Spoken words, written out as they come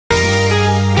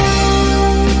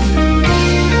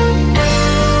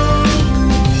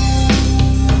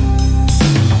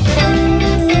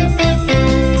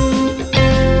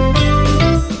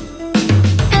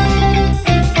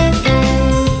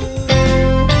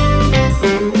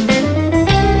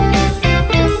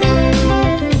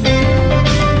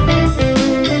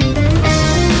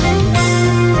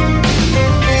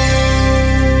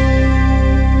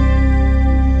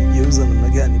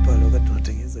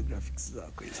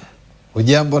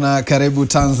Ujambo na karibu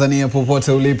Tanzania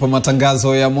popote ulipo,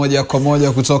 matangazo ya moja kwa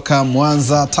moja kutoka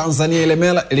Mwanza, Tanzania,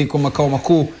 Ilemela iliko makao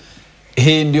makuu.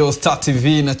 Hii ndio Star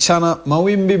TV na chana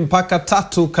mawimbi mpaka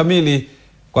 3 kamili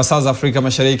kwa saa za Afrika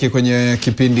Mashariki kwenye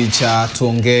kipindi cha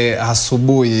Tuongee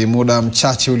Asubuhi. Muda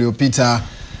mchache uliopita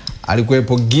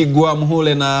alikuwepo Gigwa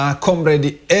Mhule na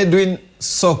comrade Edwin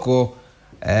Soko.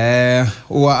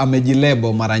 Huwa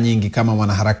amejilebo mara nyingi kama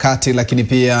mwanaharakati, lakini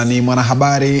pia ni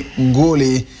mwanahabari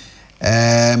nguli,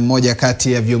 mmoja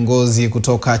kati ya viongozi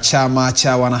kutoka chama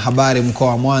cha wanahabari mkoa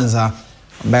wa Mwanza,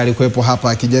 ambaye alikuwepo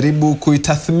hapa akijaribu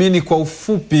kuitathmini kwa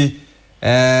ufupi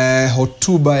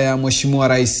hotuba ya Mheshimiwa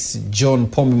Rais John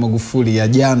Pombe Magufuli ya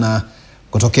jana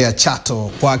kutokea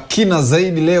Chato. Kwa kina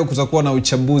zaidi leo kutakuwa na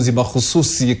uchambuzi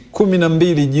mahususi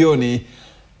 12 jioni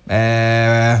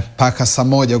mpaka saa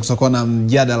 1 kutakuwa na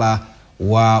mjadala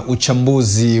wa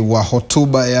uchambuzi wa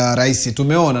hotuba ya rais.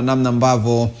 Tumeona namna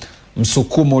ambavyo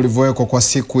msukumo ulivyowekwa kwa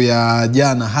siku ya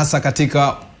jana, hasa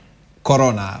katika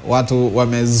corona. Watu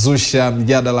wamezusha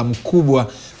mjadala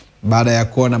mkubwa baada ya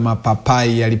kuona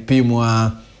mapapai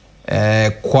yalipimwa,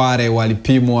 kware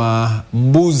walipimwa,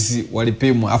 mbuzi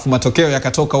walipimwa, afu matokeo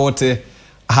yakatoka wote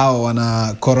hao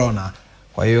wana corona.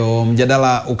 Kwa hiyo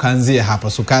mjadala ukaanzia hapo,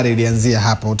 sukari ilianzia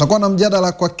hapo. Utakuwa na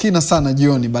mjadala kwa kina sana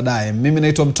jioni baadaye. Mimi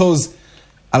naitwa Mtozi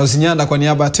Alosinyanda kwa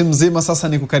niaba ya timu nzima. Sasa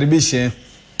nikukaribishe.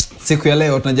 Siku ya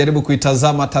leo tunajaribu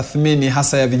kuitazama tathmini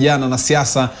hasa ya vijana na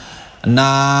siasa,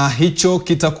 na hicho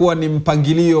kitakuwa ni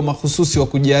mpangilio mahususi wa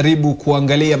kujaribu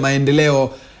kuangalia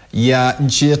maendeleo ya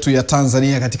nchi yetu ya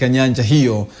Tanzania katika nyanja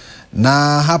hiyo.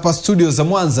 Na hapa studio za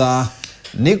Mwanza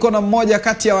niko na mmoja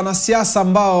kati ya wanasiasa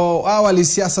ambao awali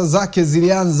siasa zake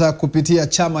zilianza kupitia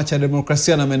chama cha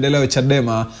demokrasia na maendeleo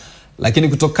Chadema, lakini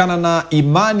kutokana na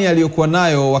imani aliyokuwa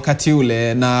nayo wakati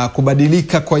ule na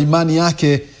kubadilika kwa imani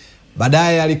yake,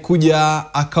 baadaye alikuja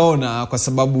akaona, kwa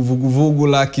sababu vuguvugu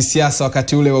la kisiasa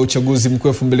wakati ule wa uchaguzi mkuu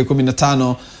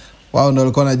 2015, wao ndio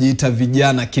walikuwa wanajiita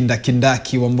vijana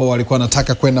kindakindaki ambao walikuwa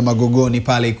wanataka kwenda magogoni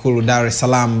pale Ikulu Dar es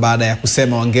Salaam baada ya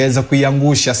kusema wangeweza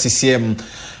kuiangusha CCM.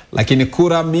 Lakini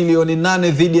kura milioni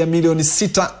 8 dhidi ya milioni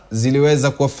 6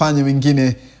 ziliweza kuwafanya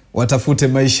wengine watafute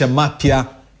maisha mapya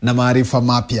na maarifa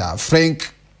mapya. Frank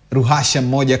Ruhasha,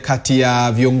 mmoja kati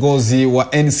ya viongozi wa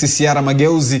NCCR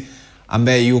Mageuzi,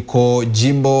 ambaye yuko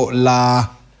jimbo la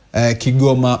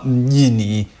Kigoma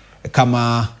mjini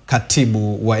kama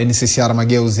katibu wa NCCR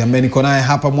Mageuzi, ambaye niko naye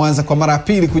hapa Mwanza kwa mara ya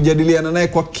pili kujadiliana naye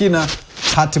kwa kina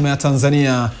hatima ya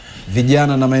Tanzania,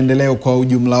 vijana na maendeleo kwa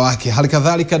ujumla wake.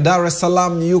 Halikadhalika Dar es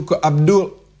Salaam yuko Abdul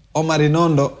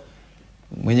Nondo,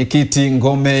 mwenyekiti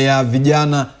ngome ya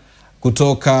vijana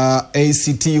kutoka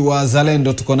ACT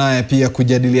Wazalendo, tuko naye pia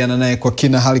kujadiliana naye kwa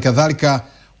kina. Halikadhalika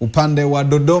upande wa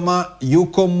Dodoma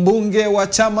yuko mbunge wa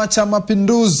Chama cha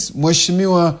Mapinduzi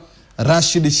Mheshimiwa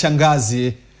Rashid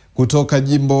Shangazi kutoka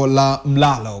jimbo la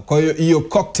Mlalo. Kwa hiyo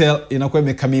cocktail inakuwa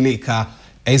imekamilika.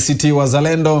 ACT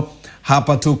Wazalendo,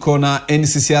 hapa tuko na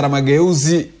NCCR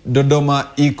Mageuzi, Dodoma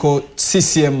iko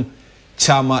CCM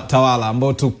chama tawala,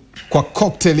 ambao tu kwa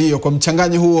cocktail hiyo, kwa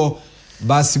mchanganyo huo,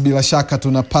 basi bila shaka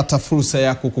tunapata fursa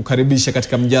ya kukukaribisha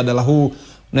katika mjadala huu.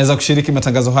 Unaweza kushiriki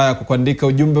matangazo haya kwa kuandika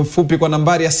ujumbe mfupi kwa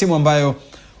nambari ya simu ambayo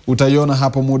utaiona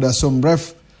hapo muda so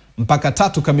mrefu mpaka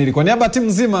 3 kamili. Kwa niaba ya timu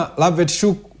nzima, Lavet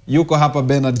Shuk yuko hapa,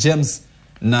 Bernard James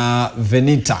na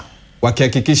Venita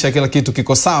wakihakikisha kila kitu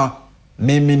kiko sawa.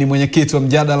 Mimi ni mwenyekiti wa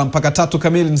mjadala mpaka 3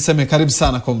 kamili. Niseme karibu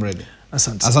sana comrade.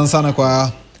 Asante sana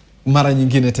kwa mara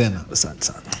nyingine tena. Asante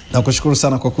sana. Na kushukuru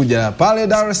sana kwa kuja pale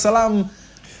Dar es Salaam.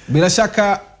 Bila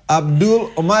shaka Abdul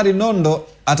Nondo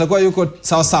atakuwa yuko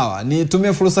sawa sawa.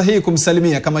 Nitumie fursa hii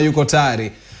kumsalimia kama yuko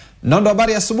tayari. Nondo,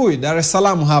 habari asubuhi Dar es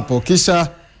Salaam hapo. Kisha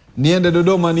niende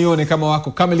Dodoma nione kama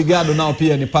wako kamili gado, nao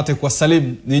pia nipate kwa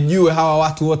salimu, nijue hawa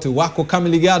watu wote wako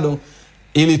kamili gado,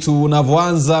 ili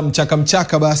tunavyoanza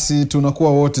mchaka basi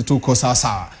tunakuwa wote tuko sawa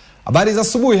sawa. Habari za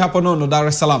asubuhi hapo Nondo, Dar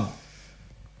es Salaam.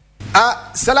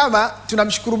 Salama,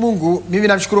 tunamshukuru Mungu. Mimi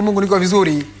namshukuru Mungu niko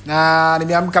vizuri na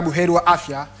nimeamka buheri wa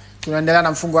afya. Tunaendelea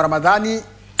na mfungo wa Ramadhani.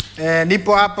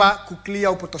 Nipo hapa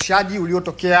kuclear upotoshaji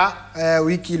uliotokea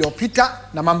wiki iliyopita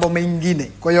na mambo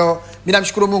mengine. Kwa hiyo mimi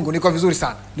namshukuru Mungu niko vizuri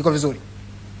sana. Niko vizuri.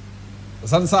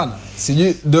 Asante sana.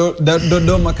 Sijui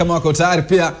Dodoma kama wako tayari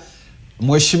pia.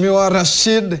 Mheshimiwa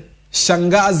Rashid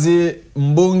Shangazi,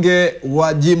 mbunge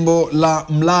wa jimbo la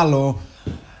Mlalo,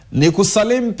 ni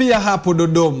kusalimu pia hapo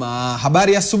Dodoma.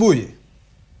 Habari ya asubuhi.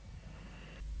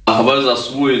 Habari za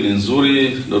asubuhi ni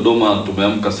nzuri. Dodoma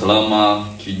tumeamka salama,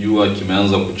 kijua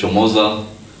kimeanza kuchomoza.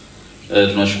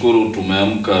 Tunashukuru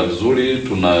tumeamka vizuri,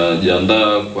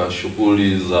 tunajiandaa kwa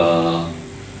shughuli za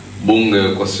bunge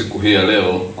kwa siku hii ya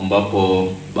leo, ambapo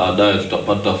baadaye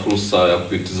tutapata fursa ya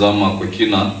kuitizama kwa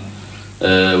kina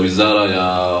Wizara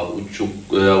ya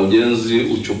Ujenzi,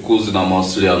 Uchukuzi na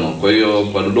Mawasiliano. Kwa hiyo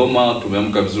kwa Dodoma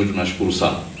tumeamka vizuri, tunashukuru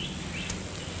sana.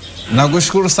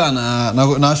 Nakushukuru sana,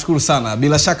 nashukuru sana.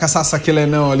 Bila shaka sasa kila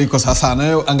eneo liko sasa,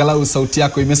 na angalau sauti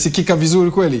yako imesikika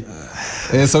vizuri kweli.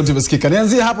 Sauti imesikika.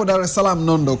 Nianzie hapo Dar es Salaam,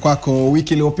 Nondo, kwako.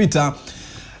 Wiki iliyopita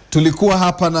tulikuwa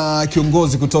hapa na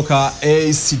kiongozi kutoka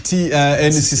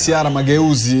NCCR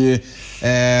Mageuzi,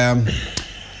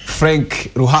 Frank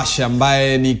Ruhasha,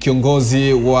 ambaye ni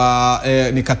kiongozi wa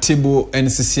ni katibu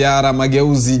NCCR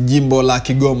Mageuzi jimbo la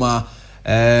Kigoma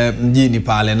mjini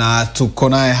pale, na tuko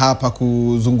naye hapa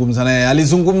kuzungumza naye.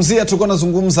 Alizungumzia, tuko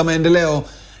nazungumza maendeleo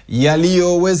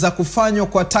yaliyoweza kufanywa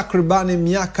kwa takribani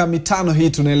miaka 5 hii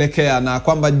tunaelekea, na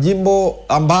kwamba jimbo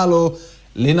ambalo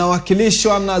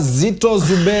linawakilishwa na Zito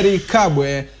Zuberi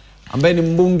Kabwe ambaye ni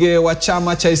mbunge wa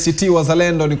chama cha ACT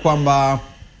Wazalendo, ni kwamba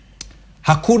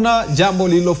hakuna jambo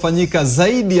lililofanyika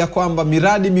zaidi ya kwamba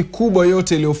miradi mikubwa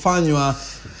yote iliyofanywa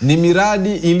ni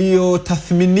miradi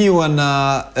iliyotathminiwa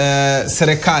na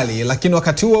serikali, lakini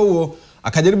wakati huo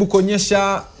akajaribu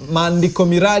kuonyesha maandiko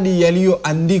miradi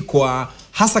yaliyoandikwa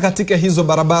hasa katika hizo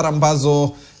barabara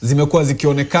ambazo zimekuwa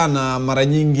zikionekana mara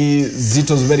nyingi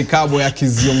Zito Zuberi Kabwe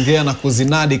akiziongea na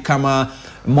kuzinadi kama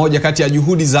moja kati ya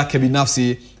juhudi zake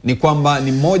binafsi, ni kwamba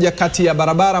ni moja kati ya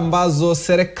barabara ambazo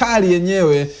serikali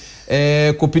yenyewe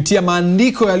kupitia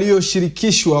maandiko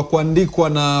yaliyoshirikishwa kuandikwa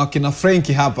na kina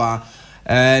Franki hapa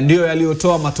ndio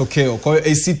yaliyotoa matokeo. Kwa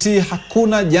hiyo ACT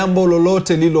hakuna jambo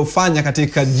lolote lililofanya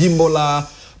katika jimbo la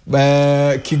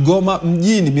Kigoma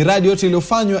mjini. Miradi yote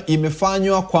iliyofanywa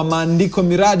imefanywa kwa maandiko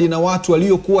miradi na watu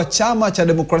waliokuwa chama cha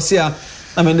demokrasia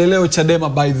na maendeleo, Chadema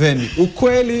by then.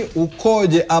 Ukweli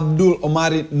ukoje, Abdul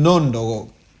Omari Nondo,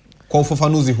 kwa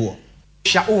ufafanuzi huo?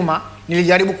 Shauma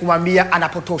nilijaribu kumwambia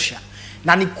anapotosha,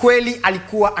 na ni kweli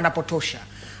alikuwa anapotosha.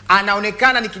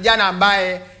 Anaonekana ni kijana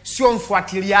ambaye sio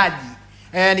mfuatiliaji,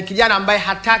 ni kijana ambaye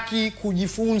hataki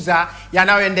kujifunza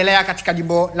yanayoendelea katika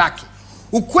jimbo lake.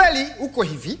 Ukweli uko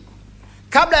hivi.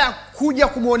 Kabla ya kuja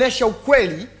kumuonesha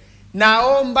ukweli,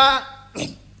 naomba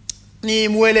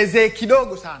nimuelezee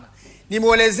kidogo sana.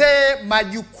 Nimuelezee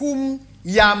majukumu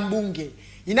ya mbunge.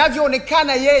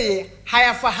 Inavyoonekana yeye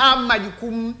hayafahamu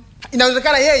majukumu.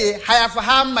 Inawezekana yeye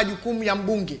hayafahamu majukumu ya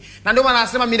mbunge, na ndio maana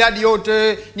anasema miradi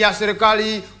yote ni ya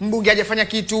serikali, mbunge hajafanya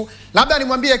kitu. Labda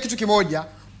nimwambie kitu kimoja.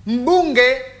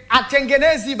 Mbunge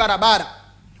atengenezi barabara.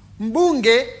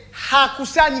 Mbunge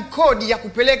hakusanyi kodi ya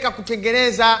kupeleka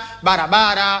kutengeneza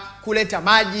barabara, kuleta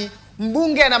maji.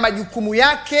 Mbunge ana majukumu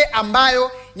yake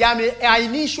ambayo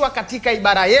yameainishwa katika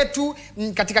ibara yetu,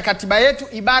 katika katiba yetu,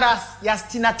 ibara ya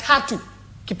 63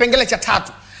 kipengele cha 3,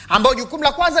 ambayo jukumu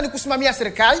la kwanza ni kusimamia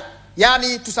serikali,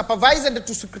 yani to supervise and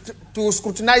to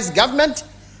scrutinize government,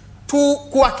 to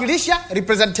kuwakilisha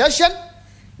representation,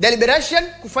 deliberation,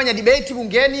 kufanya debate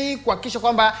bungeni, kuhakikisha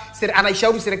kwamba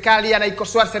anaishauri serikali,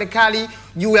 anaikosoa serikali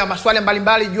juu ya masuala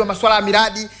mbalimbali, juu ya masuala ya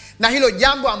miradi, na hilo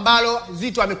jambo ambalo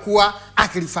Zito amekuwa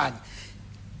akilifanya.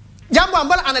 Jambo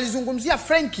ambalo analizungumzia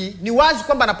Franki ni wazi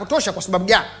kwamba anapotosha. Kwa sababu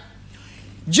gani?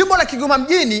 Jimbo la Kigoma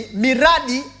mjini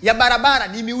miradi ya barabara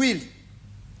ni miwili.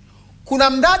 Kuna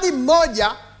mradi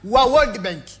mmoja wa World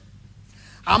Bank,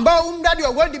 ambao mradi wa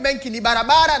World Bank ni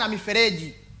barabara na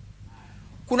mifereji.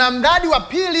 Kuna mradi wa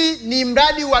pili ni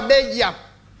mradi wa Belgium,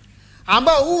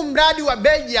 ambao huu mradi wa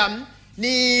Belgium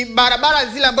ni barabara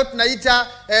zile ambazo tunaita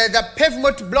the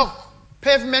pavement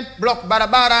block,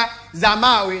 barabara za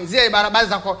mawe, zile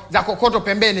barabara za kokoto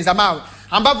pembeni za mawe,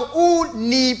 ambapo huu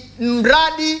ni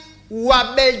mradi wa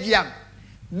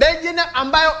Belgium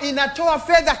ambayo inatoa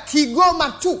fedha Kigoma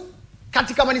tu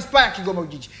katika manispaa ya Kigoma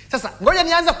Ujiji. Sasa ngoja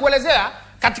nianze kuelezea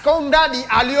katika huu mradi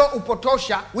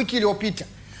alioupotosha wiki iliyopita.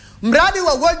 Mradi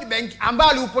wa World Bank ambao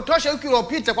aliupotosha wiki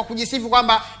iliyopita kwa kujisifu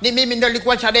kwamba ni mimi ndio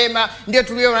nilikuwa Chadema, ndio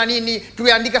tulio na nini,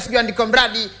 tuliandika sijui andiko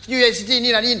mradi, sijui ACT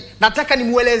nini na nini. Nataka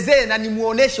nimuelezee na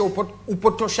nimuoneshe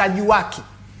upotoshaji wake.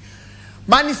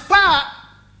 Manispaa,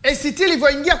 ACT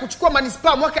ilivyoingia kuchukua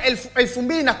manispaa mwaka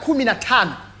 2015,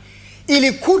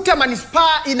 ilikuta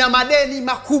manispaa ina madeni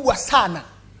makubwa sana.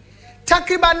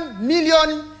 Takriban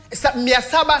milioni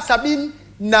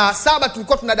 777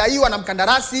 tulikuwa tunadaiwa na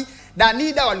mkandarasi.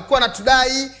 Danida walikuwa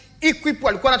wanatudai, Equip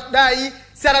walikuwa wanatudai,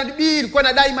 CRDB ilikuwa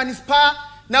inadai manispaa,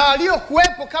 na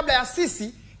waliokuwepo kabla ya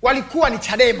sisi walikuwa ni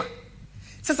Chadema.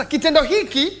 Sasa kitendo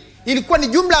hiki ilikuwa ni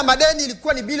jumla ya madeni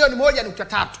ilikuwa ni bilioni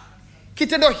 1.3.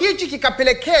 Kitendo hiki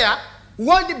kikapelekea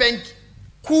World Bank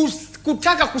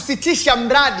kutaka kusitisha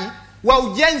mradi wa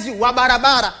ujenzi wa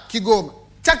barabara Kigoma.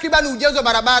 Takriban ujenzi wa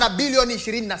barabara bilioni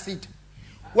 26.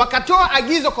 Wakatoa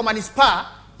agizo kwa manispaa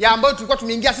ya ambayo tulikuwa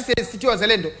tumeingia sisi ACT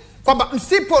Wazalendo, kwamba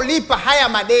msipolipa haya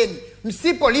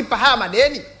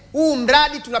madeni, huu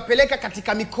mradi tunapeleka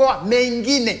katika mikoa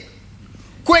mengine.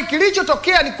 Kwa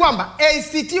kilichotokea ni kwamba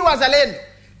ACT Wazalendo,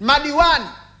 madiwani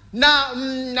na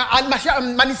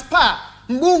Manispaa,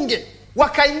 mbunge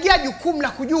wakaingia jukumu la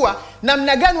kujua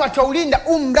namna gani wataulinda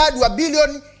huu mradi wa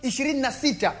bilioni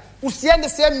 26 usiende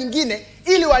sehemu nyingine,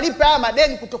 ili walipe haya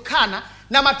madeni kutokana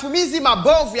na matumizi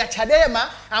mabovu ya Chadema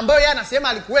ambayo yeye anasema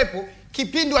alikuwepo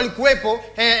kipindi walikuwepo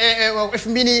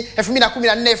 2014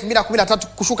 2013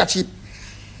 kushuka chini.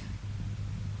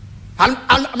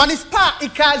 Manispaa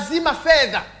ikaazima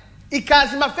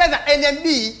fedha NMB.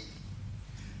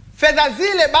 Fedha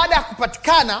zile baada ya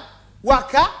kupatikana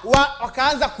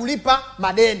wakaanza kulipa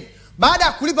madeni. Baada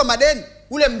ya kulipa madeni,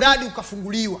 ule mradi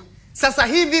ukafunguliwa. Sasa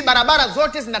hivi barabara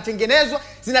zote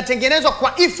zinatengenezwa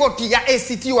kwa effort ya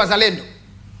ACT Wazalendo,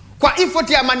 kwa effort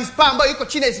ya Manispaa ambayo iko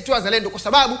chini ya ACT Wazalendo, kwa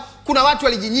sababu kuna watu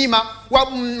walijinyima,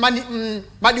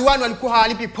 madiwani walikuwa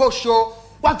hawalipi posho,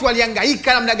 watu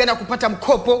walihangaika namna gani ya kupata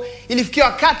mkopo. Ilifikia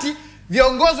wakati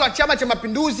viongozi wa Chama cha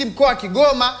Mapinduzi mkoa wa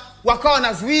Kigoma wakawa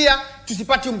wanazuia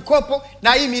tusipati mkopo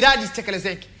na hii miradi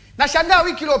isitekelezeke. Na shangaa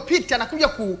wiki iliyopita nakuja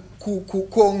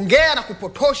kuongea na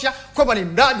kupotosha kwamba ni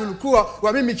mradi ulikuwa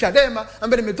wa mimi Chadema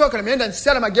ambaye nimetoka na nimeenda nchi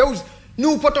mageuzi. Ni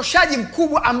upotoshaji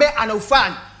mkubwa ambaye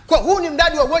anaufanya. Kwa huu ni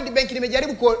mradi wa World Bank,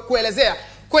 nimejaribu kuelezea.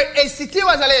 Kwa ACT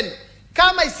Wazalendo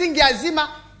kama isingeazima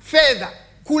fedha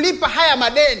kulipa haya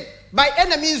madeni by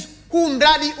enemies, huu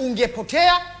mradi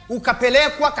ungepotea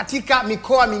ukapelekwa katika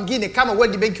mikoa mingine kama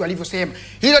World Bank walivyosema.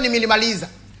 Hilo nimelimaliza.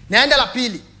 Naenda la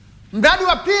pili. Mradi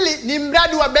wa pili ni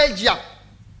mradi wa Belgium.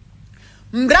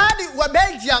 Mradi wa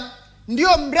Belgium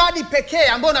ndio mradi pekee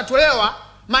ambao unatolewa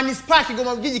Manispaa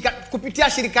Kigoma-Abduli kupitia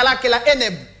shirika lake la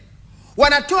ENEB.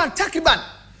 Wanatoa takriban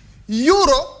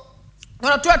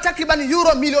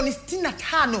euro milioni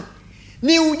 65.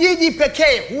 Ni ujiji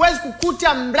pekee. Huwezi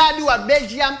kukuta mradi wa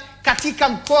Belgium katika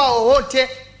mkoa wowote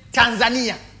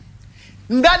Tanzania.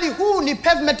 Mradi huu ni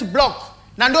pavement block,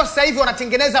 na ndio sasa hivi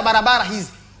wanatengeneza barabara hizi.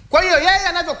 Kwa hiyo yeye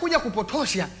anavyokuja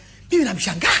kupotosha, mimi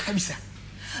namshangaa kabisa.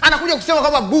 Anakuja kusema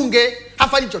kwamba bunge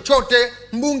hafanyi chochote,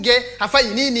 mbunge hafanyi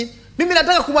nini. Mimi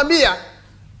nataka kumwambia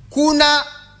kuna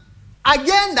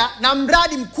agenda na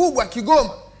mradi mkubwa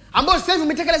Kigoma ambao sasa hivi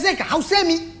umetekelezeka,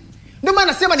 hausemi. Ndio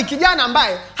maana nasema ni kijana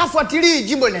ambaye hafuatilii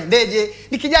jimbo linaendeje,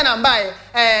 ni kijana ambaye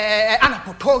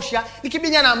anapotosha, ni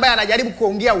kijana ambaye anajaribu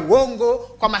kuongea uongo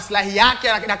kwa maslahi yake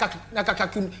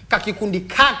na kikundi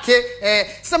kake.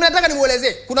 Sasa mimi nataka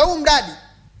nimuelezee, kuna huu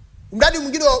mradi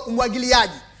mwingine wa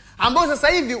umwagiliaji ambao sasa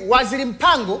hivi Waziri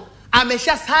Mpango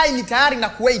amesha saini tayari na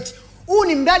Kuwait. Huu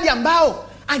ni mradi ambao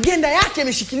agenda yake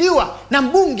imeshikiliwa na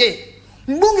mbunge.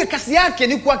 Mbunge kasi yake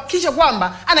ni kuhakikisha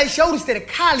kwamba anaishauri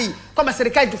serikali kwamba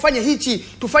serikali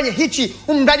tufanye hichi.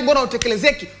 Huu mradi mbona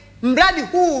utekelezeki? Mradi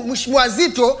huu Mheshimiwa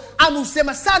Zito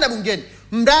ameusema sana bungeni.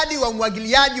 Mradi wa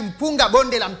umwagiliaji Mpunga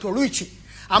bonde la Mto Luichi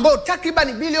ambao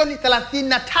takriban bilioni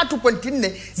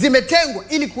 33.4 zimetengwa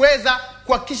ili kuweza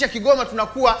kuhakikisha Kigoma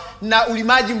tunakuwa na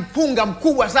ulimaji mpunga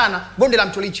mkubwa sana bonde la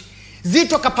Mto Luichi.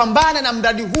 Zito kapambana na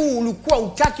mradi huu ulikuwa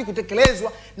utaki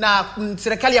kutekelezwa na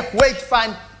serikali ya Kuwait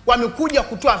Fund wamekuja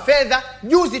kutoa fedha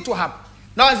juzi tu hapa.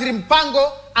 Na Waziri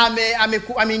Mpango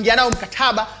ameingia nao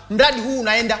mkataba, mradi huu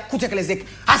unaenda kutekelezeka.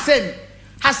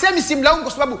 Hasemi simlaumu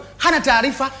kwa sababu hana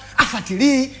taarifa,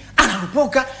 afuatilii,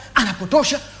 anarupoka,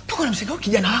 anapotosha. Poko na msengao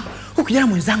kijana wangu, huyu kijana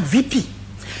mwenzangu vipi?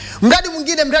 Mradi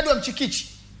mwingine, mradi wa Mchikichi.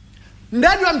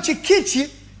 Mradi wa Mchikichi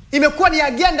imekuwa ni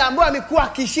agenda ambayo amekuwa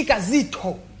akishika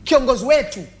Zito, kiongozi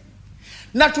wetu.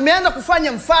 Na tumeanza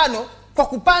kufanya mfano kwa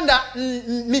kupanda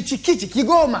michikichi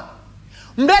Kigoma.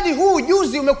 Mradi huu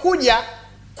juzi umekuja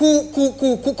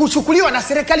kuchukuliwa na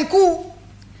serikali kuu.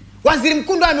 Waziri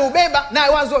Mkuu ndo ameubeba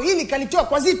na wazo hili kalitoa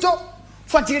kwa Zito.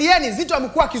 Fuatilieni, Zito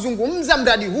amekuwa akizungumza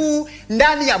mradi huu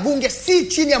ndani ya bunge si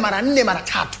chini ya mara 4 mara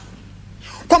 3.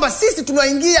 Kwamba sisi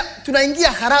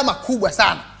tunaingia gharama kubwa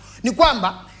sana. Ni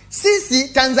kwamba sisi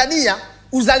Tanzania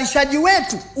uzalishaji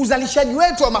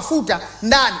wetu wa mafuta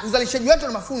ndani,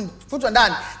 mafuta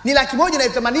ndani ni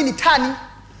 180,000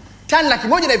 tani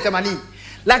 180,000,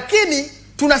 lakini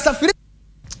tunasafiri.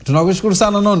 Tunakushukuru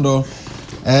sana Nondo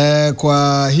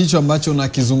kwa hicho ambacho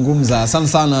unakizungumza. Asante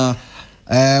sana.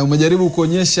 Umejaribu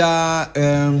kuonyesha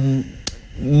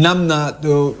namna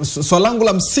swali langu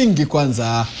la msingi.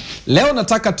 Kwanza leo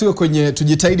nataka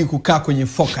tujitahidi kukaa kwenye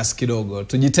focus kidogo,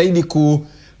 tujitahidi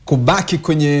kubaki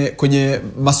kwenye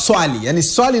maswali. Yani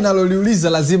swali naloliuliza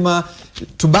lazima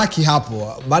tubaki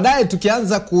hapo. Baadaye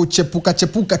tukianza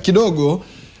kuchepuka kidogo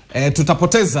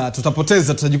tutapoteza,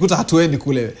 tutajikuta hatuendi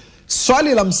kule.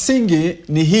 Swali la msingi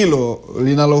ni hilo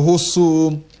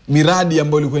linalohusu miradi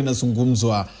ambayo ilikuwa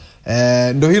inazungumzwa.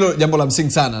 Ndio hilo jambo la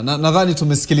msingi sana. Nadhani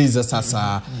tumesikiliza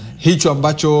sasa hicho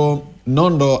ambacho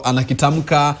Nondo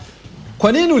anakitamka.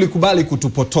 Kwa nini ulikubali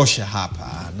kutupotosha hapa?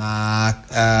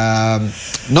 Na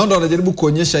Nondo anajaribu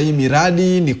kuonyesha hii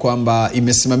miradi ni kwamba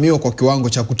imesimamiwa kwa kiwango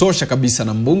cha kutosha kabisa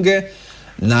na mbunge,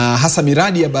 na hasa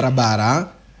miradi ya barabara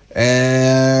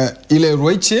ile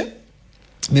Ruiche,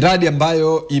 miradi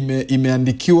ambayo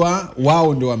imeandikiwa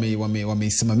wao ndio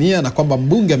wameisimamia, na kwamba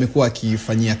mbunge amekuwa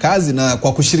akifanyia kazi na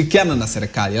kwa kushirikiana na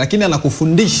serikali. Lakini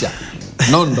anakufundisha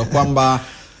Nondo kwamba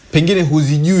pengine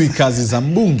huzijui kazi za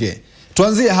mbunge.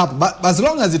 Tuanzie hapa. As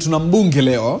long as tuna mbunge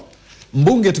leo,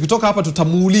 mbunge tukitoka hapa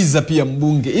tutamuuliza pia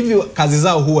mbunge, hivi kazi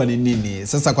zao huwa ni nini?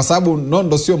 Sasa kwa sababu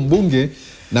Nondo sio mbunge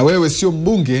na wewe sio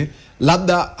mbunge,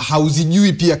 labda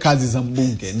hauzijui pia kazi za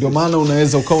mbunge. Ndio maana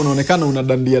unaweza ukawa unaonekana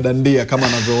unadandia kama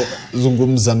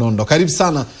anavyozungumza Nondo. Karibu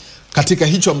sana katika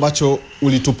hicho ambacho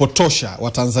ulitupotosha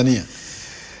wa Tanzania.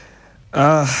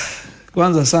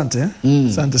 Kwanza asante.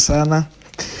 Asante sana.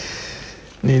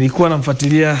 Nilikuwa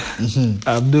namfuatilia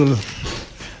Abdul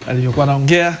alivyokuwa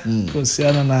anaongea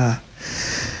kuhusiana na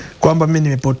kwamba mimi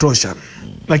nimepotosha.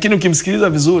 Lakini ukimsikiliza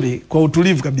vizuri kwa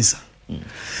utulivu kabisa,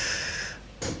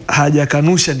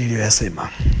 hajakanusha niliyoyasema.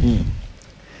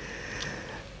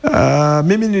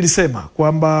 Mimi nilisema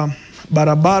kwamba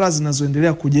barabara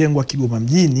zinazoendelea kujengwa Kigoma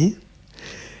mjini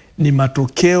ni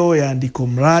matokeo ya andiko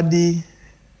mradi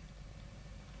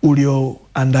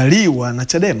ulioandaliwa na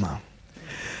Chadema.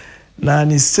 Na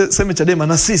niseme Chadema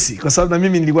na sisi, kwa sababu na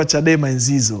mimi nilikuwa Chadema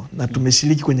enzi hizo na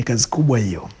tumeshiriki kwenye kazi kubwa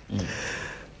hiyo.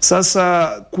 Sasa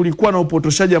kulikuwa na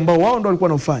upotoshaji ambao wao ndio walikuwa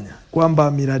wanaufanya,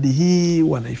 kwamba miradi hii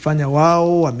wanaifanya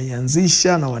wao,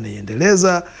 wameianzisha na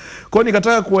wanaiendeleza. Kwa hiyo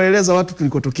nikataka kuwaeleza watu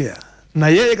tulikotokea. Na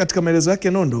yeye katika maelezo yake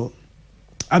Nondo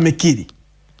amekiri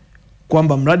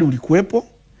kwamba mradi ulikuwepo,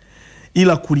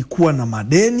 ila kulikuwa na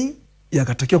madeni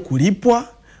yakatakiwa kulipwa,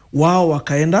 wao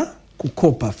wakaenda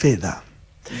kukopa fedha.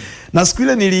 Na siku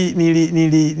ile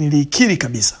nilikiri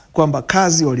kabisa kwamba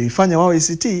kazi walioifanya wao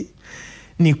ACT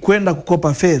ni kwenda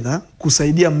kukopa fedha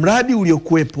kusaidia mradi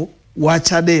uliokuwepo wa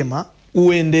Chadema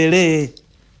uendelee.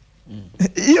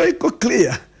 Hiyo iko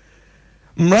clear.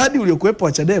 Mradi uliokuwepo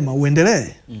wa Chadema uendelee.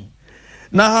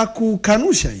 Na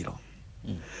hakukanusha hilo.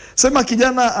 Sema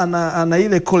kijana ana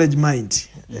ile college mind.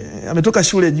 Ametoka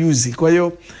shule juzi, kwa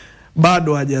hiyo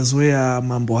bado hajazoea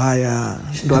mambo haya,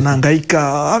 ndo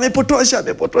anahangaika, amepotosha.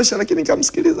 Lakini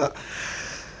nikamsikiliza,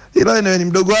 ila yeye ni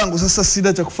mdogo wangu, sasa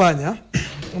sida cha kufanya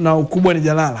na ukubwa ni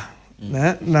jalala,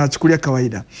 na chukulia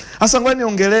kawaida. Sasa ngoja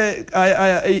niongelee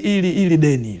ili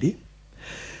deni hili.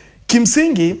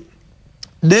 Kimsingi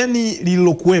deni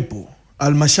lililokuwepo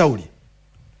halmashauri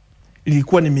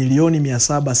ilikuwa ni milioni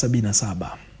 777.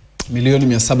 Milioni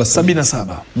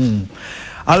 777.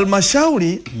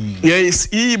 Halmashauri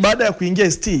hii baada ya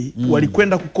kuingia ST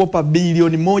walikwenda kukopa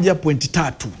bilioni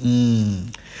 1.3.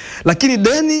 Lakini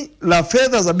deni la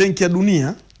fedha za Benki ya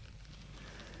Dunia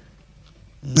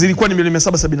zilikuwa ni milioni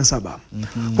 777.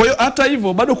 Kwa hiyo hata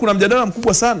hivyo bado kuna mjadala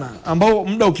mkubwa sana ambao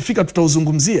muda ukifika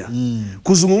tutauzungumzia.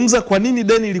 Kuzungumza kwa nini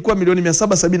deni ilikuwa milioni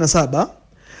 777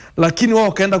 lakini wao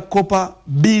wakaenda kukopa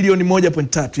bilioni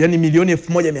 1.3, yani milioni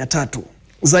 1300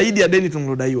 zaidi ya deni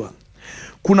tunalodaiwa.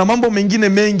 Kuna mambo mengine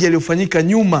mengi yaliyofanyika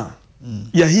nyuma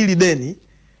ya hili deni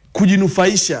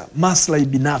kujinufaisha maslahi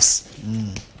binafsi.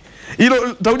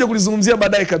 Hilo tutakuja kulizungumzia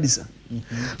baadaye kabisa.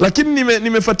 Lakini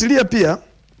nimefuatilia pia,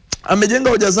 amejenga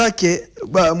hoja zake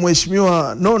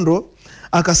Mheshimiwa Nondo,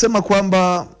 akasema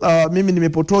kwamba mimi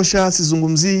nimepotosha,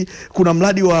 sizungumzii kuna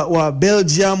mradi wa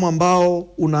Belgium ambao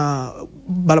una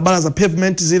barabara za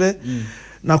pavement zile.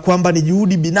 Na kwamba ni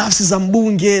juhudi binafsi za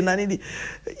mbunge na nini.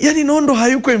 Yani Nondo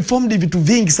hayuko informed vitu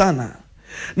vingi sana.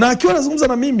 Na akiwa anazungumza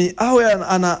na mimi awe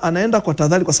anaenda kwa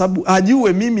tahadhari, kwa sababu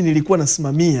ajue mimi nilikuwa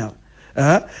nasimamia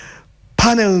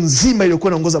panel nzima iliyokuwa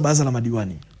inaongoza baraza la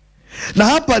madiwani. Na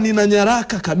hapa nina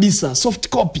nyaraka kabisa, soft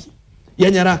copy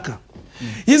ya nyaraka.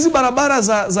 Hizi barabara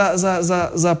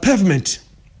za pavement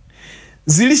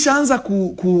zilishaanza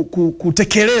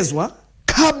kutekelezwa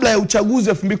kabla ya uchaguzi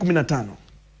wa 2015.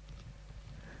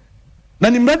 Na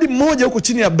ni mradi mmoja huko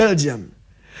chini ya Belgium.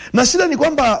 Na shida ni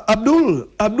kwamba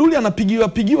Abdul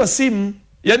anapigiwa simu.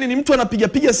 Yani ni mtu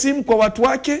anapiga simu kwa watu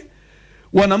wake,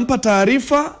 wanampa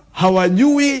taarifa,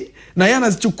 hawajui, na yeye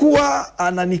anazichukua,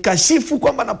 ananikashifu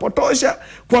kwamba napotosha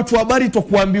kwa watu habari tu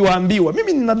kuambiwa.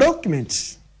 Mimi nina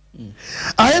document.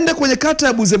 Aende kwenye kata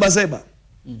ya Buzebazeba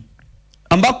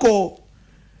ambako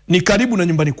ni karibu na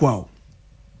nyumbani kwao.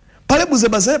 Pale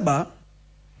Buzebazeba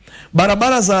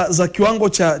barabara za kiwango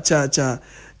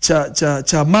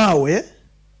cha mawe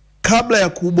kabla ya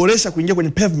kuboresha kuingia kwenye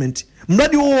pavement,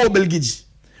 mradi huo wa Belgiji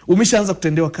umeshaanza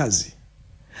kutendewa kazi.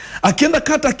 Akienda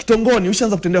kata kitongoni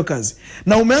umeshaanza kutendewa kazi.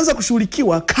 Na umeanza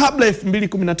kushughulikiwa kabla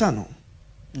 2015.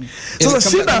 Sasa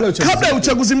shida kabla ya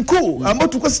uchaguzi mkuu ambao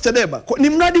tulikuwa si Chadema. Ni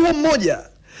mradi huo mmoja.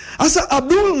 Sasa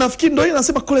Abdul nafikiri ndio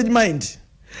anasema college mind.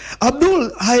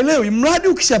 Abdul haelewi mradi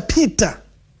ukishapita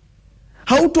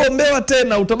hautoombewa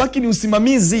tena, utabaki ni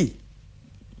usimamizi.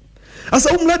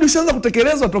 Sasa huu mradi ushaanza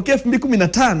kutekelezwa tokea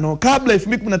 2015, kabla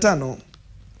 2015.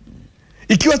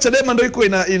 Ikiwa Chadema ndio iko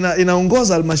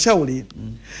inaongoza halmashauri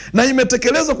na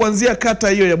imetekelezwa kuanzia kata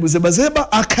hiyo ya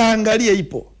Buzebazeba, akaangalia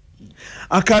ipo.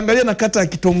 Akaangalia na kata ya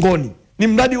Kitongoni. Ni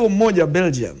mradi huo mmoja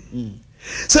Belgium.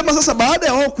 Sema sasa baada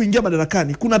ya wao kuingia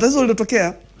madarakani kuna tatizo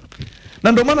lililotokea.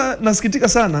 Na ndio maana nasikitika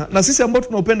sana na sisi ambao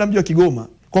tunaupenda mji wa Kigoma.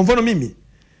 Kwa mfano mimi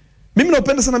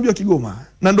naupenda sana mji wa Kigoma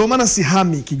na ndio maana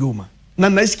sihami Kigoma. Na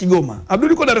naishi Kigoma.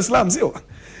 Abduli uko Dar es Salaam sio?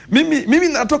 Mimi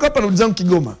natoka hapa na ndugu zangu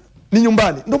Kigoma. Ni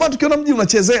nyumbani. Ndio maana tukiona mji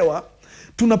unachezewa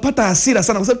tunapata hasira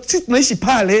sana kwa sababu sisi tunaishi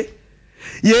pale.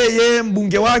 Yeye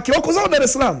mbunge wake wako zao Dar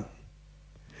es Salaam.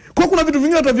 Kwa kuna vitu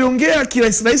vingine wataviongea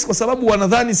kirahisi kwa sababu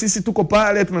wanadhani sisi tuko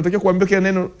pale tunatakiwa kuambia kile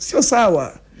neno sio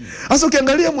sawa. Sasa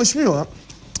ukiangalia mheshimiwa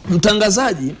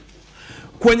mtangazaji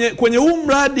kwenye huu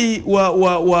mradi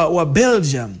wa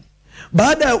Belgium,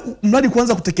 baada ya mradi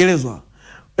kuanza kutekelezwa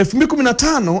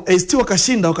 2015 AST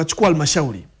wakashinda, wakachukua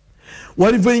halmashauri.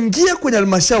 Walivyoingia kwenye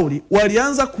halmashauri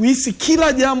walianza kuhisi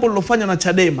kila jambo lilofanywa na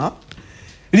Chadema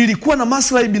lilikuwa na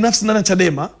maslahi binafsi ndani ya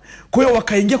Chadema. Kwa hiyo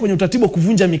wakaingia kwenye utaratibu wa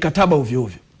kuvunja mikataba ovyo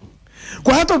ovyo.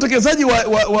 Kwa hata utekelezaji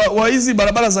wa hizi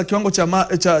barabara za kiwango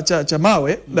cha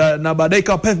mawe na baadaye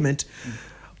kwa pavement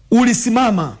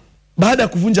ulisimama baada ya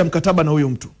kuvunja mkataba na huyo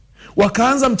mtu.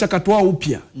 Wakaanza mchakato wao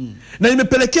upya. Na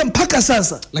imepelekea mpaka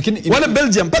sasa. Lakini wale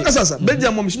Belgium mpaka sasa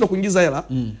Belgium wameshindwa kuingiza hela.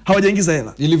 Hawajaingiza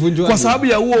hela. Kwa sababu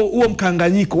ya huo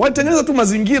mkanganyiko. Walitengeneza tu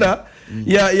mazingira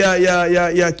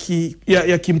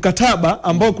ya kimkataba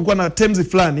ambao kulikuwa na terms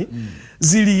fulani.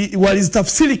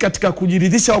 Walizitafsiri katika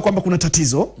kujiridhisha wao kwamba kuna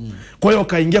tatizo. Kwa hiyo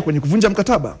wakaingia kwenye kuvunja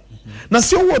mkataba. Na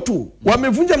sio huo tu,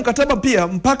 wamevunja mkataba pia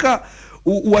mpaka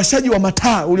uwashaji wa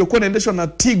mataa uliokuwa unaendeshwa na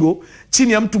Tigo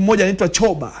chini ya mtu mmoja anaitwa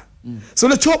Choba. So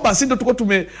ile Choba si ndio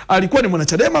alikuwa ni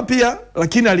mwanachadema pia,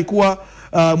 lakini alikuwa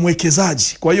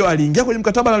mwekezaji. Kwa hiyo aliingia kwenye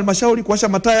mkataba na halmashauri kuwasha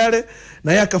mataa yale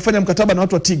na yeye akafanya mkataba na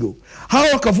watu wa Tigo. Hao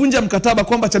wakavunja mkataba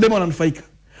kwamba Chadema wananufaika.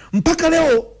 Mpaka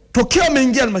leo tokea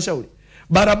wameingia halmashauri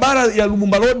barabara ya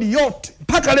Lumumba Road yote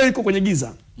mpaka leo iko kwenye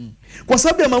giza. Kwa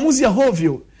sababu ya maamuzi ya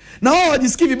hovyo. Na wao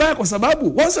wajisikii vibaya kwa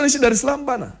sababu wao wanaishi Dar es Salaam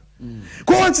bana.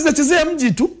 Kwa hiyo wanachezea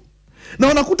mji tu. Na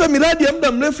wanakuta miradi ya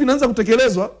muda mrefu inaanza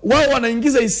kutekelezwa, wao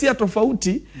wanaingiza hisia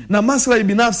tofauti na maslahi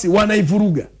binafsi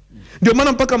wanaivuruga. Ndio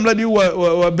maana mpaka mradi huu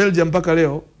wa Belgium mpaka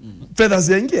leo fedha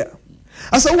hazijaingia.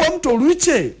 Sasa huo mto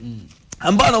Luiche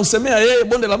ambao anausemea yeye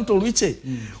bonde la mto Luiche,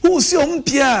 huu sio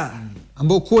mpya.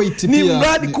 Ambao Kuwait pia ni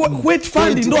mradi Kuwait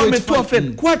Fund ndio wametoa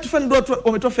fedha. Kuwait Fund ndio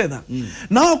wametoa fedha.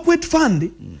 Na hao Kuwait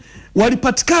Fund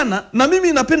walipatikana, na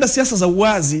mimi napenda siasa za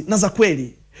uwazi na za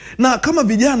kweli. Na kama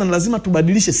vijana lazima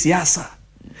tubadilishe siasa.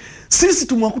 Sisi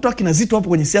tumwakuta wakina Zito hapo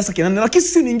kwenye siasa kinane, lakini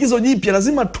sisi ni ingizo jipya,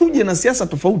 lazima tuje na siasa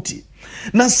tofauti.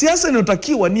 Na siasa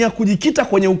inayotakiwa ni ya kujikita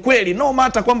kwenye ukweli, no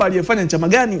matter kwamba aliyefanya chama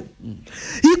gani.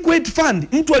 Hii Kuwait Fund,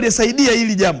 mtu aliyesaidia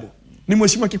hili jambo ni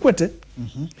Mheshimiwa Kikwete.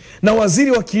 Na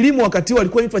waziri wa kilimo wakati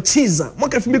alikuwa anaitwa Chiza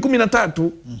mwaka 2013.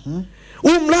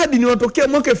 Huu mradi ni unatokea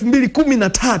mwaka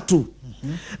 2013.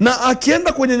 Na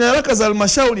akienda kwenye nyaraka za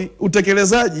halmashauri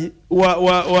utekelezaji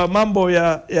wa mambo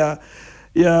ya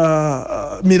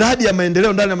miradi ya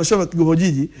maendeleo ndani ya halmashauri ya Kigoma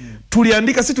jiji,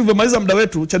 tuliandika sisi tulivyomaliza muda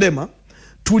wetu Chadema,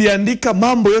 tuliandika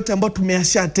mambo yote ambayo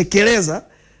tumeyashatekeleza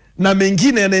na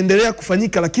mengine yanaendelea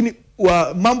kufanyika, lakini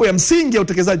mambo ya msingi ya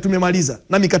utekelezaji tumemaliza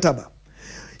na mikataba.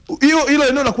 Hilo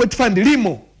eneo la Kuwait Fund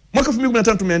limo mwaka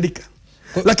 2015 tumeandika.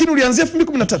 Lakini ulianzia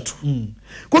 2013.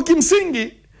 Kwa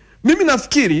kimsingi mimi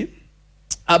nafikiri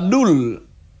Abdul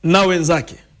na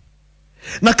wenzake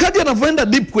na kadri anavyoenda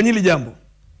deep kwenye hili jambo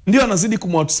ndio anazidi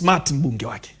kumoutsmart mbunge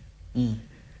wake.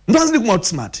 Ndio anazidi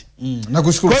kumoutsmart.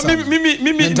 Nakushukuru sana. Kwa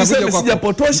mimi niseme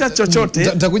sijapotosha chochote.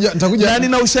 Nitakuja na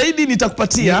nina ushahidi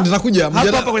nitakupatia. Nitakuja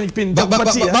hapa kwenye kipindi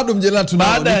nitakupatia. Bado mjadala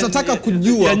tunao. Nitataka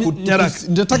kujua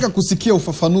nitataka kusikia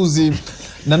ufafanuzi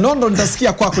na Nondo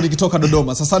nitasikia kwako nikitoka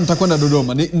Dodoma. Sasa nitakwenda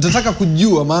Dodoma. Nitataka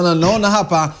kujua maana naona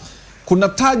hapa kuna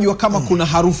tajwa kama kuna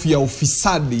harufu ya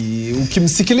ufisadi.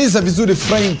 Ukimsikiliza vizuri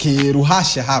Franki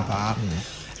Ruhasha hapa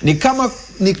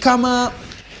ni kama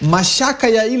mashaka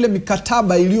ya ile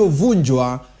mikataba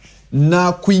iliyovunjwa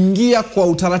na kuingia kwa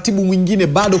utaratibu mwingine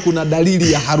bado kuna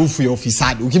dalili ya harufu ya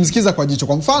ufisadi. Ukimsikiza kwa jicho,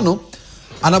 kwa mfano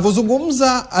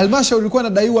anavozungumza, halmashauri ilikuwa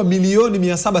inadaiwa milioni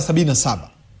 777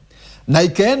 na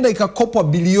ikaenda ikakopwa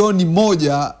bilioni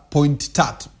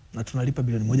 1.3. na tunalipa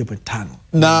bilioni 1.5.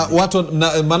 Na watu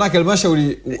manake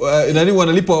halmashauri nani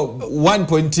wanalipa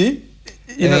 1.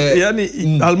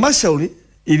 Yani halmashauri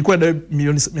ilikuwa na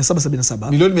milioni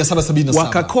 777. Milioni 777.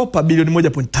 Wakakopa bilioni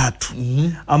 1.3.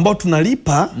 Ambao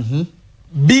tunalipa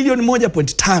bilioni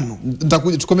 1.5.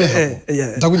 Nitakuja tukomee hapo.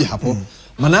 Nitakuja hapo.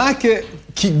 Manake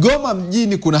Kigoma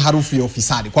mjini kuna harufu ya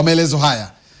ufisadi kwa maelezo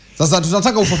haya. Sasa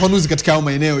tunataka ufafanuzi katika hayo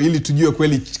maeneo ili tujue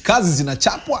kweli kazi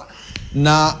zinachapwa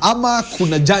na ama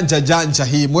kuna janja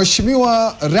hii.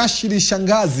 Mheshimiwa Rashid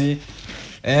Shangazi,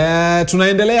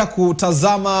 tunaendelea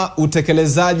kutazama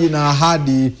utekelezaji na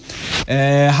ahadi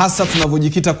hasa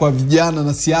tunavyojikita kwa vijana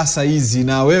na siasa hizi,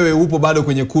 na wewe upo bado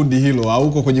kwenye kundi hilo au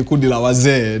uko kwenye kundi la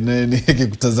wazee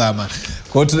nikikutazama.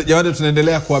 Kwa hiyo jamani,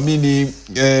 tunaendelea kuamini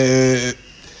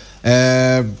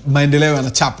maendeleo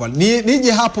yanachapwa.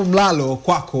 Nije hapo Mlalo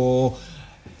kwako,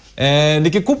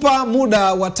 nikikupa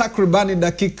muda wa takribani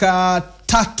dakika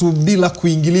 3 bila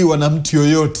kuingiliwa na mtu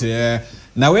yoyote,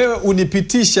 na wewe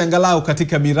unipitishe angalau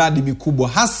katika miradi mikubwa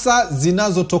hasa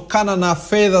zinazotokana na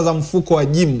fedha za mfuko wa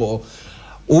jimbo,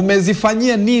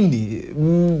 umezifanyia nini?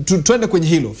 Tuende kwenye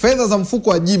hilo. Fedha za mfuko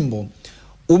wa jimbo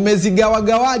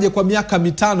umezigawagawaje kwa miaka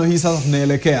 5 hii sasa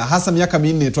tunaelekea, hasa miaka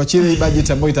 4, tuachie hii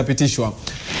budget ambayo itapitishwa.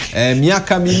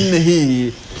 Miaka 4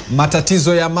 hii,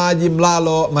 matatizo ya maji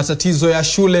Mlalo, matatizo ya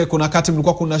shule, kuna wakati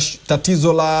mlikuwa kuna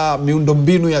tatizo la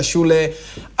miundombinu ya shule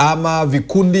ama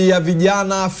vikundi ya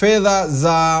vijana, fedha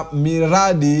za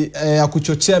miradi ya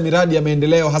kuchochea miradi ya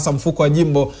maendeleo hasa mfuko wa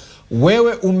jimbo,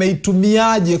 wewe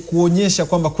umeitumiaje kuonyesha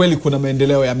kwamba kweli kuna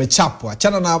maendeleo yamechapwa?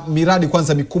 Achana na miradi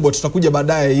kwanza mikubwa, tutakuja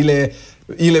baadaye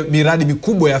ile miradi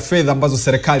mikubwa ya fedha ambazo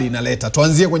serikali inaleta.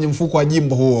 Tuanzie kwenye mfuko wa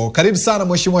jimbo huo. Karibu sana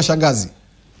Mheshimiwa Shangazi.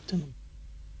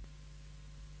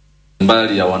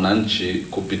 Mbali ya wananchi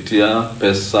kupitia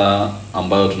pesa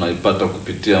ambayo tunaipata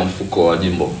kupitia mfuko wa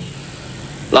jimbo.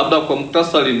 Labda kwa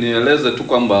muktasari nieleze tu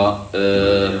kwamba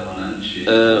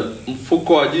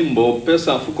mfuko wa jimbo,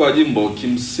 pesa ya mfuko wa jimbo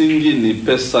kimsingi ni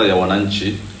pesa ya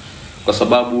wananchi kwa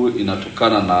sababu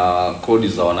inatokana na kodi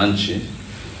za wananchi,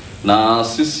 na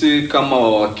sisi kama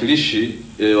wawakilishi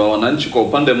wa wananchi kwa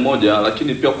upande mmoja,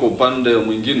 lakini pia kwa upande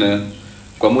mwingine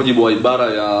kwa mujibu wa ibara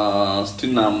ya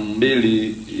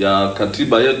 62 ya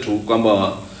katiba yetu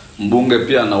kwamba mbunge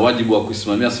pia ana wajibu wa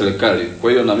kusimamia serikali.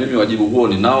 Kwa hiyo na mimi wajibu huo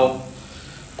ninao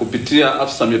kupitia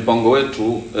afisa mipango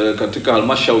wetu katika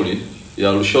halmashauri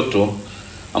ya Lushoto,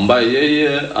 ambaye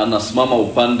yeye anasimama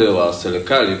upande wa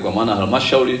serikali kwa maana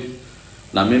halmashauri,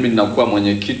 na mimi ninakuwa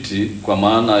mwenyekiti kwa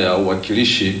maana ya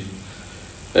uwakilishi.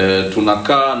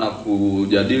 Tunakaa na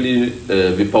kujadili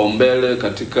vipaumbele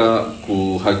katika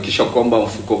kuhakikisha kwamba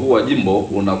mfuko huu wa jimbo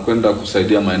unakwenda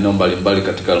kusaidia maeneo mbalimbali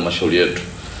katika halmashauri yetu.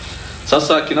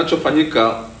 Sasa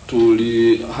kinachofanyika,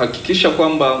 tulihakikisha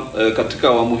kwamba katika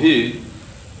awamu hii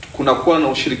kunakuwa na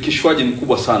ushirikishwaji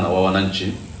mkubwa sana wa wananchi,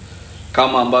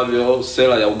 kama ambavyo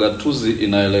sera ya ugatuzi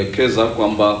inaelekeza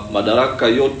kwamba madaraka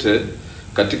yote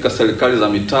katika serikali za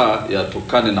mitaa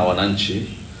yatokane na wananchi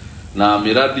na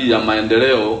miradi ya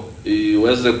maendeleo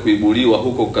iweze kuibuliwa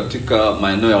huko katika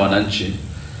maeneo ya wananchi.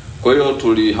 Kwa hiyo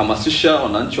tulihamasisha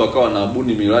wananchi wakawa na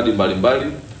buni miradi mbalimbali.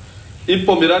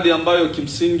 Ipo miradi ambayo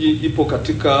kimsingi ipo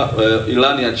katika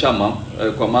ilani ya chama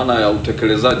kwa maana ya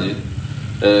utekelezaji,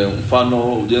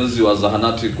 mfano ujenzi wa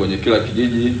zahanati kwenye kila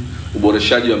kijiji,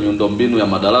 uboreshaji wa miundombinu ya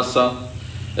madarasa,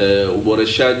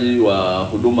 uboreshaji wa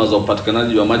huduma za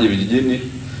upatikanaji wa maji vijijini.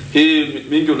 Hii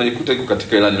mingi unaikuta iko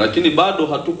katika ilani, lakini bado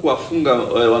hatukuwafunga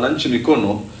wananchi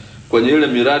mikono kwenye ile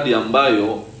miradi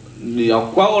ambayo ni ya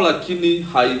kwao lakini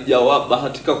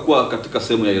haijabahatika kuwa katika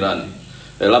sehemu ya ilani.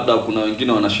 Labda kuna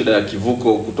wengine wana shida ya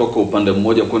kivuko kutoka upande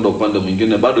mmoja kwenda upande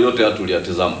mwingine, bado yote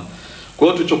hatuliyatizama. Kwa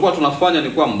hiyo tulichokuwa tunafanya ni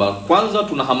kwamba kwanza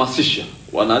tunahamasisha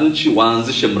wananchi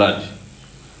waanzishe mradi.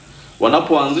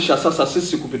 Wanapoanzisha sasa,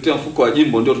 sisi kupitia mfuko wa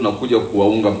jimbo ndio tunakuja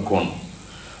kuwaunga mkono.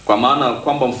 Kwa maana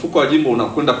kwamba mfuko wa jimbo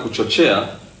unakwenda kuchochea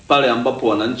pale ambapo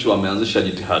wananchi wameanzisha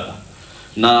jitihada.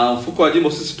 Na mfuko wa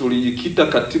jimbo sisi tulijikita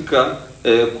katika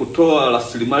kutoa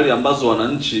rasilimali ambazo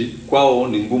wananchi kwao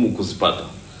ni ngumu kuzipata.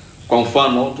 Kwa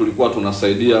mfano tulikuwa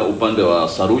tunasaidia upande wa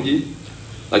saruji,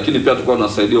 lakini pia tulikuwa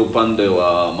tunasaidia upande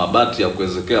wa mabati ya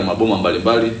kuwezekea maboma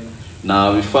mbalimbali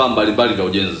na vifaa mbalimbali vya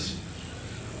ujenzi.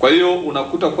 Kwa hiyo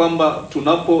unakuta kwamba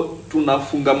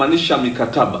tunafungamanisha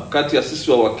mikataba kati ya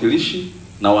sisi wawakilishi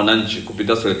na wananchi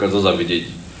kupitia serikali za vijiji.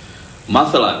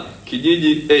 Mathalan,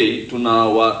 kijiji A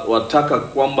tunawataka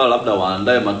kwamba labda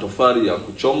waandae matofali ya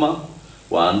kuchoma,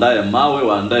 waandae mawe,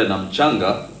 waandae na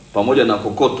mchanga pamoja na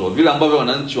kokoto, vile ambavyo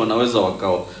wananchi wanaweza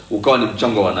ukawa ni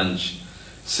mchango wa wananchi.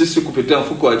 Sisi kupitia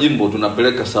mfuko wa jimbo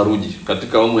tunapeleka saruji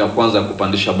katika awamu ya kwanza ya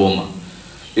kupandisha boma.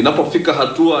 Inapofika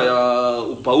hatua ya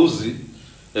upauzi,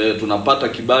 tunapata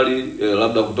kibali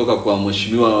labda kutoka kwa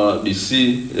mheshimiwa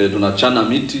DC, tunachana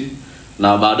miti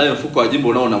na baadaye mfuko wa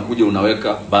jimbo nao unakuja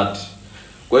unaweka bati.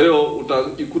 Kwa hiyo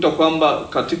utakuta kwamba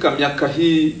katika miaka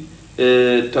hii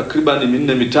takriban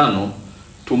 4-5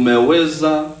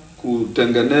 tumeweza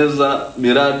kutengeneza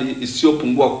miradi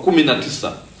isiyopungua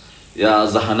 19 ya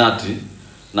zahanati,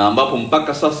 na ambapo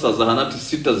mpaka sasa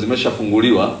zahanati 6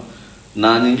 zimeshafunguliwa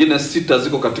na nyingine 6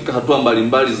 ziko katika hatua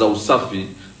mbalimbali za usafi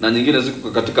na nyingine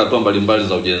ziko katika hatua mbalimbali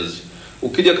za ujenzi.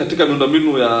 Ukija katika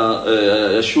miundombinu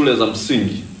ya shule za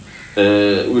msingi,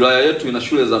 wilaya yetu ina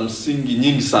shule za msingi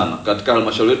nyingi sana. Katika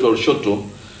halmashauri yetu ya Lushoto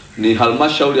ni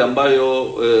halmashauri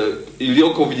ambayo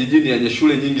iliyoko vijijini yenye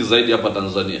shule nyingi zaidi hapa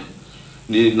Tanzania.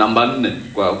 Ni namba 4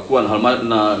 kwa kuwa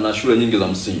na shule nyingi za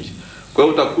msingi. Kwa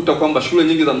hiyo utakuta kwamba shule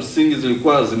nyingi za msingi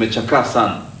zilikuwa zimechakaa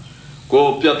sana. Kwa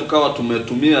hiyo pia tukawa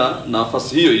tumetumia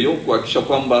nafasi hiyo hiyo kuhakikisha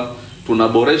kwamba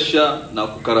tunaboresha na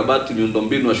kukarabati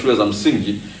miundombinu ya shule za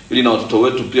msingi ili na watoto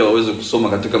wetu pia waweze kusoma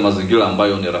katika mazingira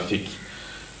ambayo ni rafiki.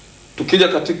 Tukija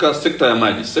katika sekta ya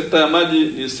maji. Sekta ya maji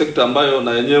ni sekta ambayo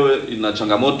na yenyewe ina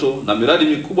changamoto, na miradi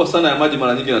mikubwa sana ya maji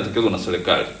mara nyingi inatekelezwa na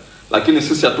serikali. Lakini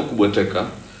sisi hatukubweteka.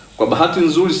 Kwa bahati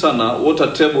nzuri sana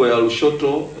water table ya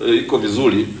Lushoto iko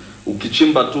vizuri.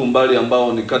 Ukichimba tu umbali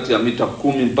ambao ni kati ya mita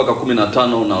 10 mpaka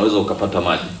 15 unaweza ukapata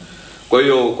maji. Kwa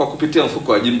hiyo kwa kupitia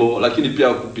mfuko wa jimbo, lakini pia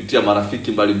kupitia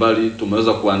marafiki mbalimbali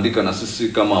tumeweza kuandika na sisi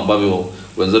kama ambavyo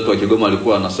wenzetu wa Kigoma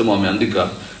walikuwa wanasema wameandika,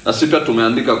 na sisi pia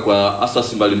tumeandika kwa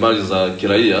asasi mbalimbali za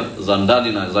kiraia za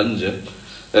ndani na za nje.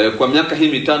 Kwa miaka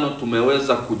hii 5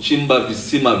 tumeweza kuchimba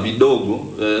visima vidogo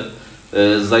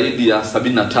zaidi ya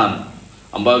 75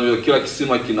 ambavyo kila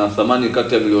kisima kina thamani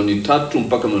kati ya milioni 3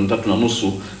 mpaka milioni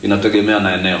 3.5 inategemea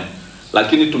na eneo.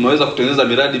 Lakini tumeweza kutengeneza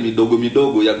miradi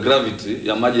midogo ya gravity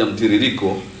ya maji ya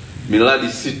mtiririko, miradi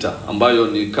 6 ambayo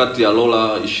ni kati ya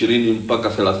lola 20 mpaka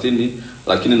 30,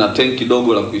 lakini na tenki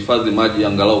dogo la kuhifadhi maji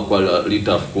angalau kwa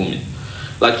lita 10,000.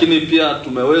 Lakini pia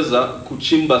tumeweza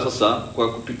kuchimba sasa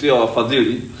kwa kupitia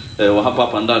wafadhili wa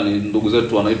hapa ndani, ndugu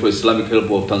zetu wanaitwa Islamic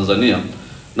Help of Tanzania,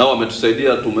 nao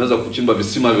wametusaidia. Tumeweza kuchimba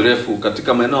visima virefu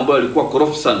katika maeneo ambayo yalikuwa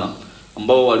korofi sana,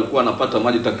 ambao walikuwa wanapata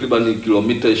maji takriban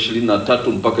kilomita 23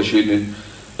 mpaka 20.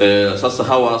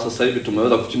 Sasa hivi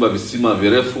tumeweza kuchimba visima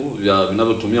virefu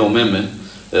vinavyotumia umeme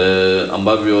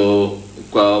ambavyo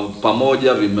kwa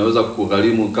pamoja vimeweza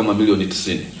kugharimu kama milioni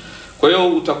 90. Kwa hiyo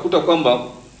utakuta kwamba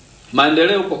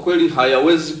maendeleo kwa kweli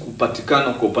hayawezi kupatikana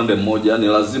kwa upande mmoja, ni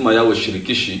lazima yawe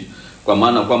shirikishi, kwa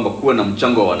maana kwamba kuwe na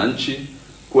mchango wa wananchi,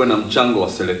 kuwe na mchango wa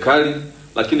serikali,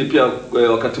 lakini pia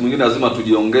wakati mwingine lazima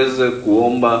tujiongeze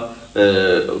kuomba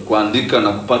kuandika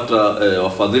na kupata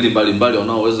wafadhili mbalimbali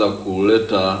wanaoweza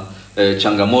kuleta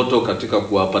changamoto katika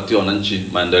kuwapatia wananchi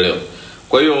maendeleo.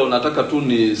 Kwa hiyo nataka tu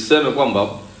niseme kwamba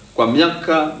kwa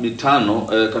miaka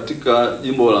 5 katika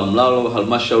jimbo la Mlalo,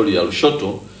 halmashauri ya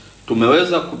Lushoto,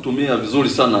 tumeweza kutumia vizuri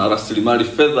sana rasilimali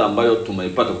fedha ambayo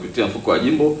tumeipata kupitia mfuko wa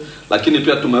jimbo, lakini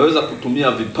pia tumeweza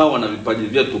kutumia vipawa na vipaji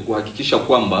vyetu kuhakikisha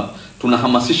kwamba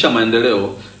tunahamasisha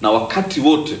maendeleo, na wakati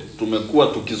wote tumekuwa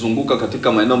tukizunguka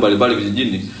katika maeneo mbalimbali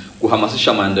vijijini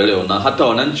kuhamasisha maendeleo, na hata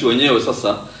wananchi wenyewe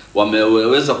sasa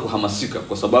wameweza kuhamasika,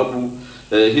 kwa sababu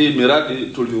hii miradi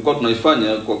tulivyokuwa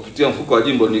tunaifanya kwa kupitia mfuko wa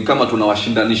jimbo ni kama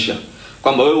tunawashindanisha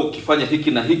kwamba wewe ukifanya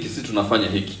hiki na hiki sisi tunafanya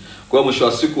hiki. Kwa hiyo mwisho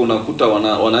wa siku unakuta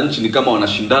wananchi ni kama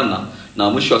wanashindana, na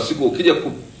mwisho wa siku ukija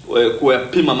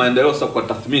kuyapima maendeleo sasa kwa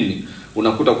tathmini,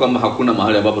 unakuta kwamba hakuna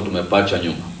mahali ambapo tumepacha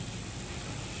nyuma.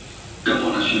 Kama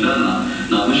wanashindana,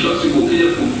 na mwisho wa siku ukija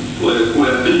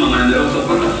kuyapima maendeleo sasa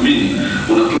kwa tathmini,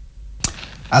 unakuta.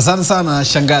 Asante sana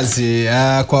shangazi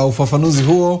kwa ufafanuzi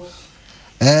huo.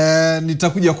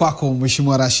 Nitakuja kwako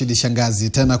Mheshimiwa Rashid shangazi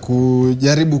tena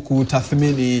kujaribu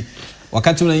kutathmini.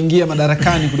 Wakati unaingia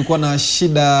madarakani kulikuwa na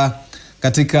shida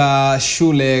katika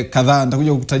shule kadhaa.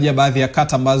 Nitakuja kukutajia baadhi ya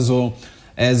kata ambazo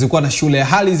zilikuwa na shule.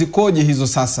 Hali zikoje hizo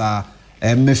sasa?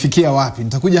 Mmefikia wapi?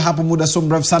 Nitakuja hapo muda so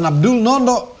mrefu sana.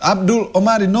 Abdul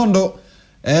Omari Nondo,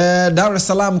 Dar es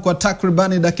Salaam, kwa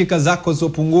takribani dakika zako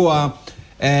zopungua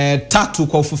 3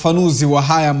 kwa ufafanuzi wa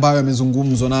haya ambayo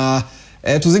yamezungumzwa, na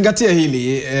tuzingatie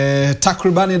hili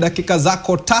takribani dakika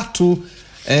zako 3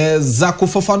 za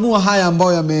kufafanua haya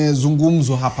ambayo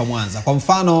yamezungumzwa hapa Mwanza. Kwa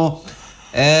mfano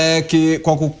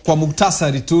kwa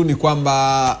muktasari tu ni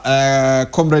kwamba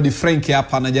Comrade Frank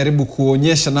hapa anajaribu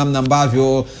kuonyesha namna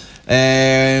ambavyo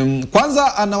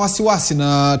kwanza ana wasiwasi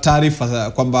na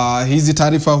taarifa, kwamba hizi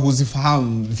taarifa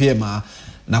huzifahamu vyema,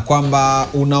 na kwamba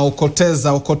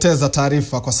unaokoteza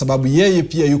taarifa kwa sababu yeye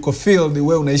pia yuko field,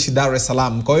 wewe unaishi Dar es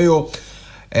Salaam. Kwa hiyo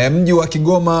mji wa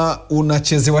Kigoma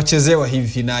unachezewa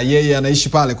hivi na yeye anaishi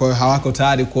pale, kwa hiyo hawako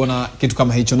tayari kuona kitu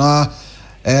kama hicho. Na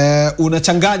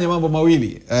unachanganya mambo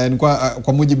mawili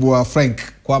kwa mujibu wa Frank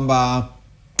kwamba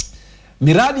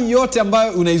miradi yote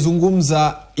ambayo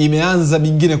unaizungumza imeanza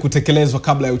mingine kutekelezwa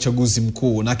kabla ya uchaguzi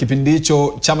mkuu, na kipindi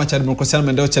hicho chama cha demokrasia na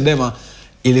maendeleo Chadema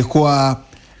ilikuwa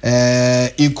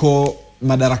iko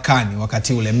madarakani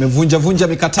wakati ule. Mmevunja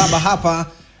mikataba hapa,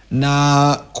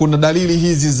 na kuna dalili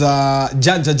hizi za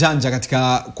janja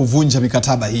katika kuvunja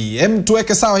mikataba hii.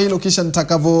 Tuweke sawa hilo, kisha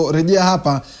nitakavyorejea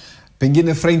hapa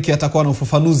pengine Frank atakuwa na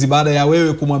ufafanuzi baada ya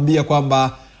wewe kumwambia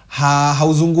kwamba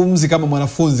hauzungumzi kama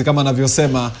mwanafunzi kama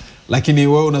anavyosema, lakini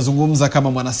wewe unazungumza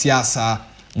kama mwanasiasa,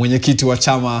 mwenyekiti wa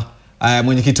chama,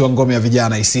 mwenyekiti wa ngome ya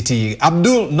vijana ICT.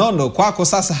 Abdul Nondo, kwako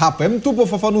sasa hapa. Tupo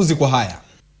ufafanuzi kwa haya.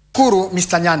 Kuru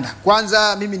Mr. Nyanda.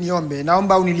 Kwanza mimi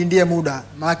naomba unilindie muda.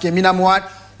 Maana mimi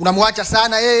unamwacha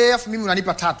sana yeye, afu mimi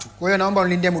unanipa 3. Kwa hiyo naomba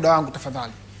unilindie muda wangu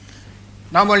tafadhali.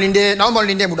 Naomba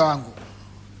unilindie muda wangu.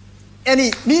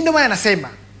 Yaani mimi ndio maana nasema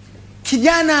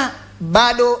kijana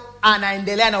bado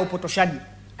anaendelea na upotoshaji.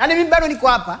 Yaani mimi bado niko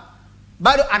hapa,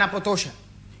 bado anapotosha.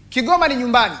 Kigoma ni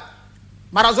nyumbani.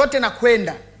 Mara zote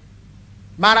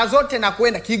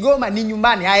nakwenda. Kigoma ni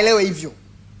nyumbani, aelewe hivyo.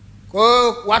 Kwa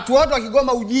hiyo watu wote wa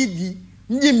Kigoma Ujiji,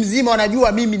 mji mzima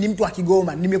wanajua mimi ni mtu wa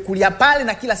Kigoma. Nimekulia pale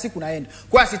na kila siku naenda.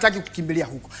 Kwa hiyo sitaki kukimbilia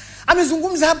huko.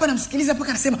 Amezungumza hapa, namsikiliza mpaka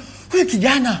anasema, "Huyu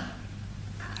kijana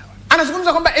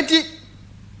anazungumza kwamba eti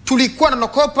tulikuwa na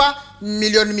nokopa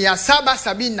milioni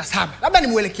 777. Labda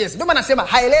nimuelekeze. Ndio maana nasema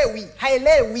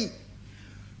haelewi.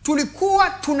 Tulikuwa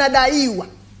tunadaiwa.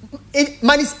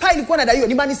 Manispaa ilikuwa inadaiwa.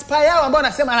 Ni manispaa yao ambao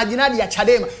anasema anajinadi ya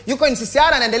Chadema. Yuko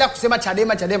NCCR anaendelea kusema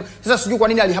Chadema. Sasa sijui kwa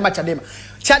nini alihama Chadema.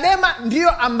 Chadema ndio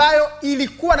ambayo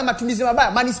ilikuwa na matumizi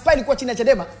mabaya. Manispaa ilikuwa chini ya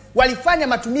Chadema, walifanya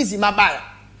matumizi mabaya.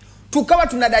 Tukawa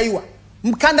tunadaiwa.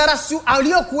 Mkandarasi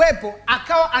aliyokuwepo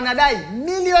akawa anadai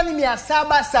milioni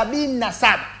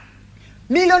 777.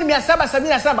 Milioni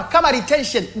 777 kama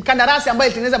retention. Mkandarasi ambaye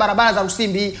alitengeneza barabara za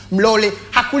Usimbi, Mlole,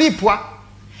 hakulipwa.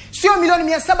 Sio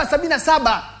milioni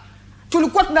 777.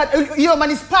 Tulikuwa hiyo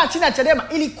manispaa chini ya Chadema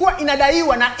ilikuwa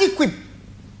inadaiwa na Equip.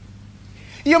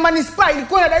 Hiyo manispaa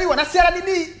ilikuwa inadaiwa na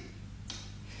CRDB.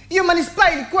 Hiyo manispaa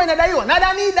ilikuwa inadaiwa na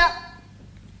Danida.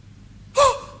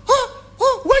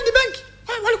 World Bank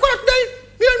walikuwa wanadai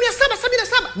milioni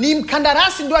 777. Ni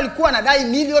mkandarasi ndio alikuwa anadai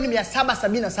milioni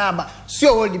 777,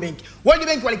 sio World Bank. World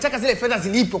Bank walitaka zile fedha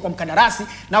zilipo kwa mkandarasi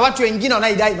na watu wengine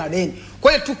wanaidai madeni.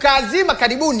 Kwa hiyo tukaazima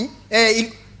karibuni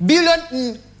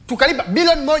tukalipa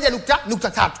bilioni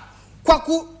 1.3 kwa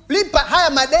kulipa haya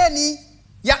madeni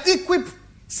ya Equip,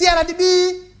 CRDB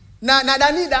na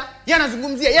Danida.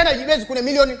 Yanazungumzia yanajibezi kuna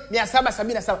milioni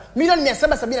 777. Milioni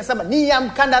 777 ni ya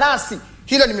mkandarasi.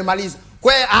 Hilo nimemaliza.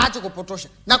 Kwa hiyo aache kupotosha.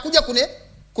 Nakuja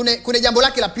kune jambo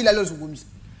lake la pili alilozungumza.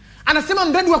 Anasema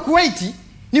mradi wa Kuwait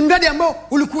ni mradi ambao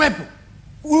ulikuwepo.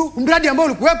 Mradi ambao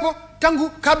ulikuwepo tangu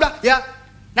kabla ya.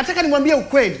 Nataka nimwambie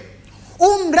ukweli.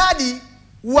 Mradi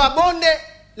wa bonde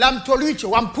la Mtolicho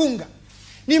wa Mpunga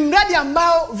ni mradi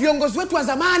ambao viongozi wetu wa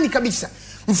zamani kabisa,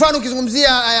 mfano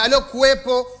ukizungumzia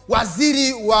aliyokuwepo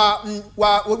waziri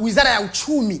wa Wizara ya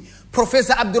Uchumi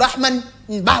Profesa Abdurrahman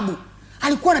Babu,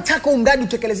 alikuwa anataka mradi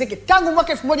utekelezeke tangu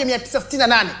mwaka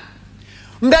 1968.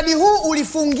 Mradi huu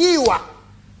ulifungiwa,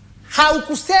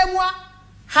 haukusemwa,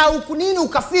 haukunini,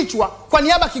 ukafichwa kwa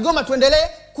niaba Kigoma tuendelee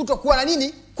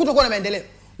kutokuwa na maendeleo.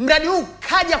 Mradi huu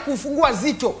kaja kufungua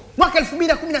Zito mwaka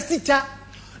 2016,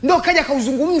 ndio kaja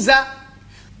kauzungumza.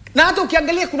 Na hata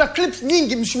ukiangalia kuna clips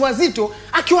nyingi Mheshimiwa Zito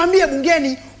akiwaambia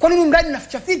bungeni kwa nini mradi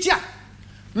naficha.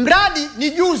 Mradi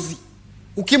ni juzi.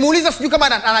 Ukimuuliza sijui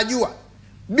kama anajua.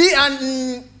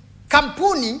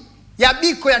 Kampuni ya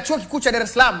Biko ya Chuo Kikuu cha Dar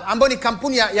es Salaam ambayo ni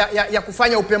kampuni ya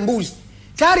kufanya upembuzi,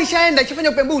 tayari ikifanya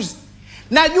upembuzi.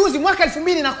 Na juzi mwaka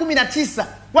 2019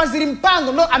 Waziri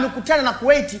Mpango ndo amekutana na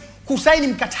Kuwait kusaini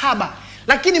mkataba.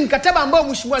 Lakini mkataba ambao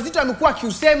Mheshimiwa Zito amekuwa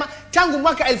akiusema tangu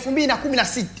mwaka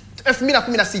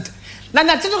 2016. Na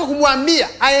nataka kumwambia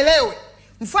aelewe.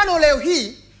 Mfano leo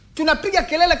hii tunapiga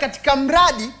kelele katika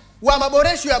mradi wa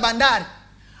maboresho ya bandari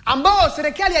ambao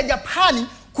serikali ya Japani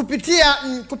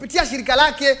kupitia shirika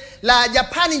lake la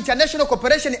Japan International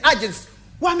Cooperation Agency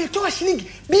wametoa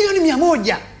shilingi bilioni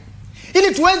 100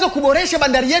 ili tuweze kuboresha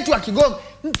bandari yetu ya Kigoma.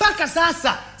 Mpaka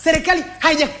sasa serikali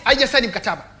haijasaini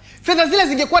mkataba. Fedha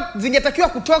zile zingetakiwa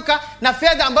kutoka na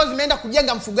fedha ambazo zimeenda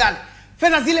kujenga Mfugale.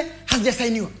 Fedha zile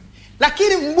hazijasainiwa.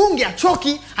 Lakini mbunge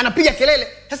achoki, anapiga kelele.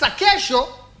 Sasa kesho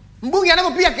mbunge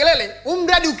anapopiga kelele,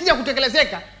 mradi ukija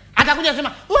kutekelezeka, atakuja kusema,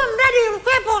 "Huo mradi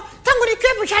ulikuwepo tangu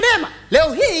nikiwepo Chadema."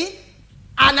 Leo hii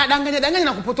anadanganya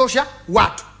na kupotosha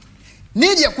watu.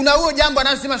 Nije kuna huo jambo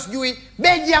anasema sijui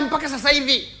Belgium mpaka sasa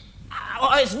hivi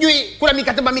sijui kuna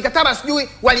mikataba sijui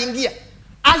waliingia.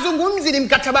 azungumzi ni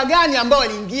mkataba gani ambao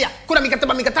aliingia. Kuna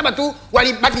mikataba tu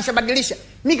walibadilisha.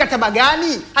 Mikataba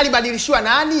gani? Alibadilishiwa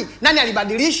nani? Nani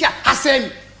alibadilisha?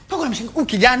 Hasemi. Pako na mshangaa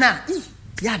kijana.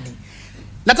 Yani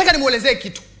nataka nimuelezee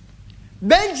kitu.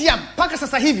 Belgium mpaka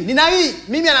sasa hivi nina hii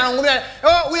mimi ananongomea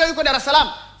huyo yuko Dar es Salaam.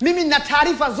 Mimi nina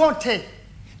taarifa zote.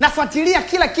 Nafuatilia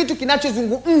kila kitu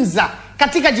kinachozungumza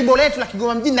katika jimbo letu la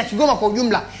Kigoma mjini na Kigoma kwa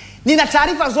ujumla. Nina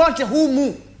taarifa zote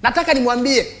humu. Nataka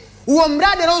nimwambie huo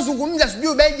mradi anaozungumza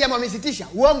sijui Belgium wamesitisha.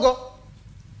 Uongo.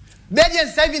 Belgium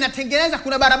sasa hivi inatengeneza,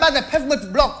 kuna barabara za pavement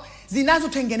block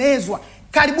zinazotengenezwa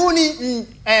karibuni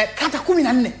kata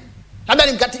 14. Labda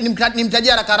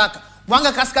nimtajia haraka.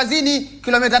 Mwanga kaskazini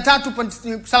kilomita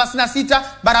 3.36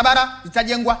 barabara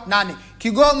zitajengwa 8.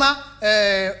 Kigoma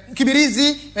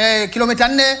Kibirizi kilomita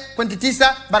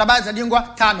 4.9 barabara zitajengwa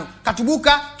 5.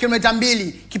 Katubuka kilomita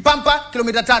 2, Kipampa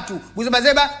kilomita 3,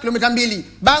 Buzebazeba kilomita 2,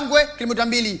 Bangwe kilomita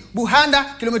 2, Buhanda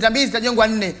kilomita 2 zitajengwa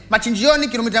 4, Machinjioni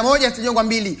kilomita 1 zitajengwa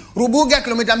 2, Rubuga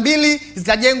kilomita 2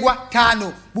 zitajengwa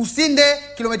 5, Businde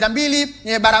kilomita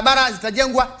 2 barabara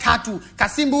zitajengwa 3,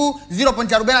 Kasimbu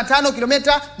 0.45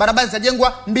 kilomita barabara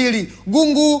zitajengwa 2,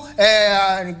 Gungu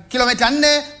kilomita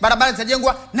 4 barabara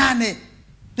zitajengwa 8.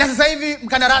 Na sasa hivi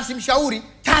mkandarasi mshauri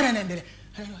tayari anaendelea.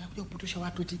 Anakuja kupotosha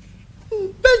watu eti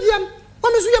Belgium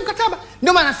wamezuia mkataba.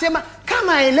 Ndio maana nasema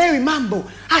kama haelewi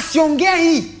mambo asiongee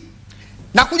hii.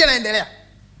 Nakuja naendelea.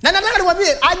 Na nataka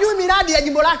nimwambie ajui miradi ya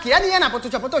jimbo lake. Yaani yeye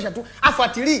anapotosha tu,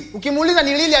 afuatilii. Ukimuuliza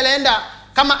ni lili alienda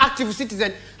kama active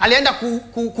citizen, alienda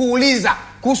kuuliza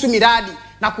kuhusu miradi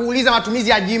na kuuliza matumizi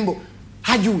ya jimbo.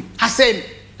 Hajui, hasemi.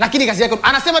 Lakini kazi yake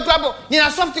anasema tu hapo,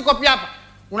 nina soft copy hapa.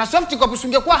 Una soft copy,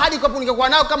 usingekuwa hard copy ungekuwa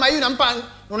nao kama hii,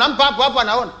 unampa hapo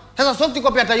anaona. Sasa soft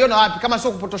copy ataiona wapi kama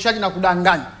sio kupotoshaji na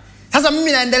kudanganya? Sasa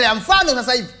mimi naendelea. Mfano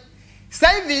sasa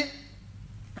hivi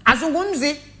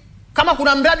azungumzi kama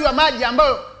kuna mradi wa maji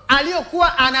ambao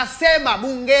aliyokuwa anasema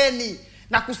bungeni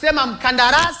na kusema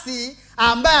mkandarasi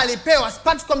ambaye alipewa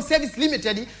Spartcom Service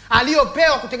Limited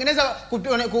aliyopewa kutengeneza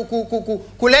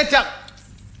kuleta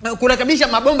kurekebisha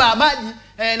mabomba ya maji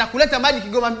na kuleta maji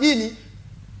Kigoma mjini.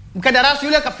 Mkandarasi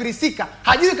yule kafirisika.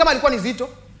 Hajui kama alikuwa ni Zito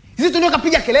ndio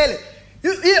kapiga kelele.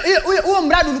 Huo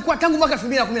mradi ulikuwa tangu mwaka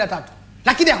 2013.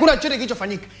 Lakini hakuna chochote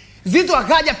kilichofanyika. Zito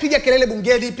akaja piga kelele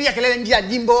bungeni, piga kelele nje ya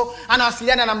jimbo,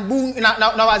 anawasiliana na mbunge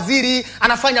na waziri,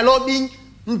 anafanya lobbying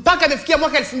mpaka imefikia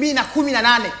mwaka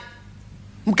 2018.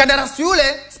 Mkandarasi yule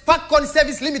Sparkcon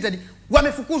Service Limited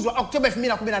wamefukuzwa Oktoba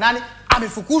 2018,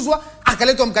 amefukuzwa,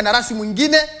 akaletwa mkandarasi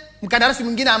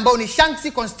mwingine ambao ni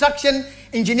Shanksi Construction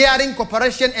Engineering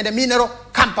Corporation and Mineral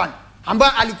Company,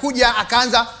 ambaye alikuja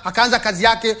akaanza kazi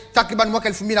yake takriban mwaka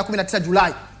 2019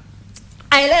 Julai.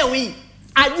 Haelewi,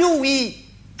 ajui,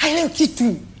 haelewi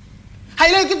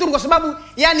kitu kwa sababu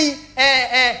yani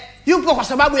yupo kwa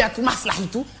sababu ya maslahi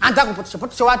tu, anataka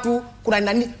kupotosha watu. Kuna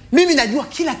nani? Mimi najua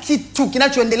kila kitu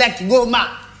kinachoendelea Kigoma.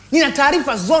 Nina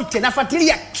taarifa zote,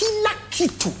 nafuatilia kila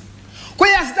kitu. Kwa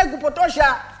hiyo asitaki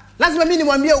kupotosha, lazima mimi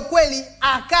nimwambie ukweli,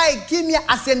 akae kimya,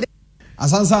 asiende.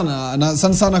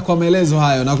 Asante sana kwa maelezo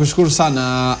hayo. Nakushukuru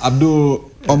sana Abdul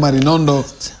Omar Nondo.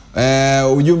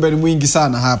 Ujumbe ni mwingi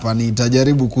sana hapa,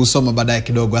 nitajaribu kusoma baadaye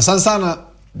kidogo. Asante sana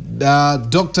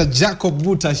Dr. Jacob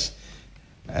Butash,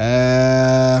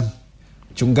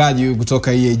 mchungaji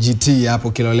kutoka EAGT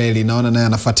hapo Kiloleli. Naona naye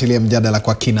anafuatilia mjadala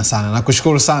kwa kina sana.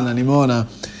 Nakushukuru sana, nimeona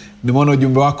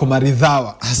ujumbe wako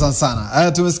maridhawa. Asante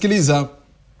sana. Tumesikiliza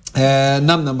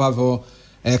namna ambavyo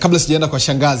kabla sijaenda kwa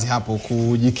shangazi hapo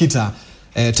kujikita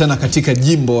tena katika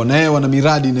jimbo, na yeye wana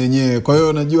miradi na wenyewe. Kwa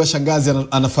hiyo najua shangazi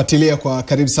anafuatilia kwa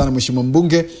karibu sana mheshimiwa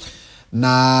mbunge,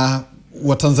 na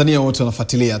Watanzania wote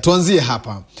wanafuatilia. Tuanzie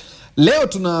hapa. Leo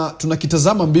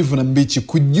tunakitazama mbivu na mbichi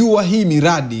kujua hii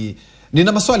miradi.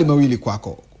 Nina maswali mawili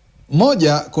kwako.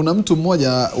 Moja, kuna mtu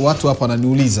mmoja watu hapa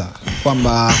wananiuliza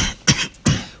kwamba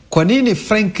kwa nini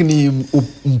Frank ni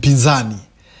mpinzani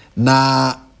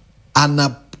na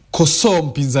anakosoa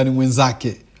mpinzani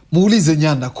mwenzake? Muulize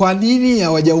Nyanda, kwa nini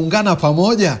hawajaungana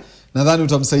pamoja? Nadhani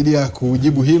utamsaidia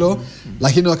kujibu hilo.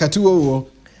 Lakini wakati huo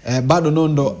bado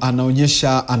Nondo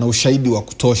anaonyesha ana ushahidi wa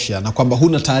kutosha na kwamba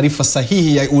huna taarifa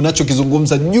sahihi ya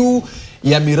unachokizungumza juu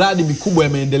ya miradi mikubwa ya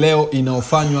maendeleo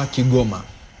inayofanywa Kigoma.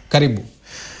 Karibu.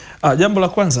 Jambo la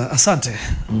kwanza,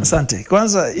 asante.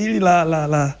 Kwanza hili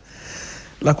la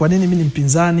kwa nini mimi ni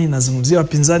mpinzani, nazungumzia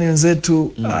wapinzani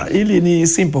wenzetu, hili ni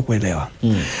simple kuelewa.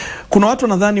 Kuna watu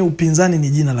nadhani upinzani ni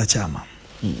jina la chama.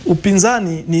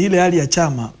 Upinzani ni ile hali ya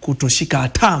chama kutoshika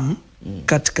hatamu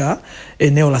katika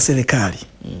eneo la serikali.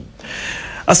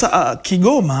 Sasa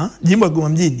Kigoma, jimbo la Kigoma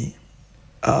mjini,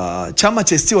 chama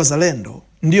cha ACT Wazalendo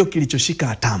ndio kilichoshika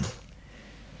hatamu,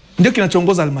 ndio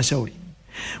kinachoongoza halmashauri.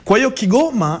 Kwa hiyo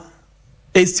Kigoma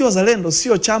ACT Wazalendo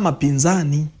sio chama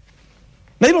pinzani.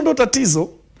 Na hilo ndio tatizo.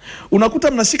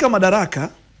 Unakuta mnashika madaraka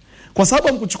kwa sababu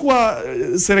hamkuchukua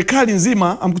serikali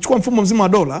nzima, hamkuchukua mfumo mzima wa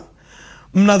dola,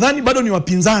 mnadhani bado ni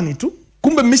wapinzani tu.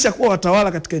 Kumbe mmeshakuwa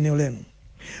watawala katika eneo lenu.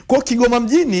 Kwa Kigoma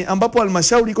mjini ambapo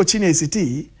halmashauri iko chini ya ACT,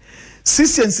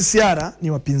 sisi NCCR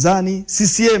ni wapinzani,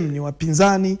 CCM ni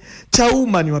wapinzani,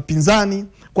 Chauma ni wapinzani,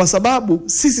 kwa sababu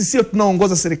sisi sio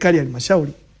tunaongoza serikali ya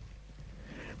halmashauri.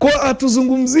 Kwa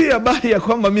hatuzungumzia habari ya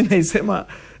kwamba mimi naisema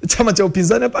chama cha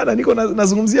upinzani, hapana, niko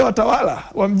nazungumzia watawala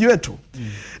wa mji wetu.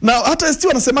 Na hata ACT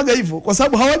wanasemaga hivyo kwa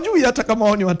sababu hawajui hata kama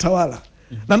wao ni watawala.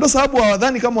 Na ndio sababu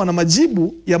hawadhani kama wana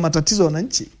majibu ya matatizo ya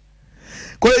wananchi.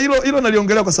 Kwa hiyo hilo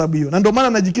naliongelea kwa sababu hiyo. Na ndio maana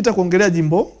najikita kuongelea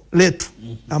jimbo letu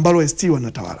ambalo ACT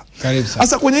wanatawala. Karibu sana.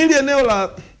 Sasa kwenye hili eneo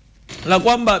la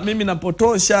kwamba mimi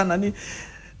napotosha na nini,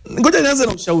 ngoja nianze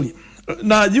na ushauri.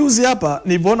 Na juzi hapa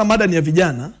nilipoona mada ni ya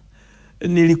vijana,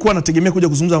 nilikuwa nategemea kuja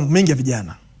kuzungumza mengi ya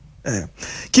vijana.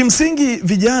 Kimsingi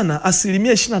vijana,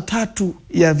 23%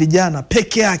 ya vijana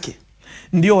peke yake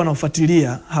ndio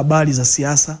wanaofuatilia habari za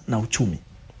siasa na uchumi.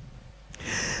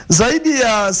 Zaidi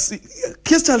ya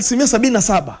kiasi cha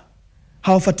 77%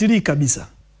 hawafuatilii kabisa,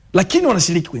 lakini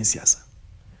wanashiriki kwenye siasa.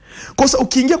 Kwa sababu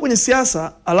ukiingia kwenye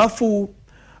siasa alafu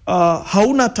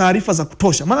hauna taarifa za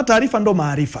kutosha, maana taarifa ndo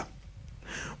maarifa,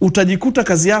 utajikuta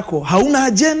kazi yako hauna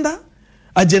agenda.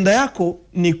 Agenda yako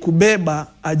ni kubeba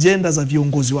agenda za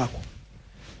viongozi wako.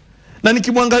 Na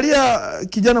nikimwangalia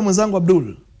kijana mwenzangu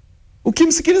Abdul,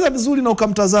 ukimsikiliza vizuri na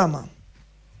ukamtazama,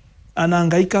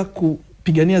 anahangaika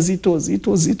kupigania zito.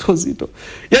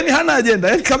 Yaani hana agenda.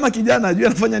 Yaani kama kijana ajue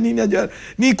anafanya nini, ajue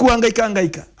ni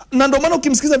kuhangaika. Na ndio maana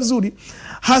ukimsikiliza vizuri,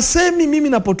 hasemi mimi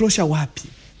napotosha wapi.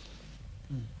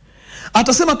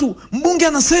 Atasema tu mbunge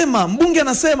anasema,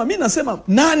 mimi nasema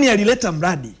nani alileta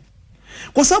mradi.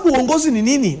 Kwa sababu uongozi ni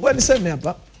nini? Ngoja niseme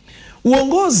hapa.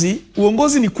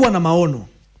 Uongozi ni kuwa na maono.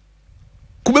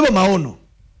 Kubeba maono.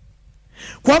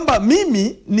 Kwamba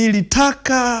mimi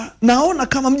naona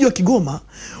kama mji wa Kigoma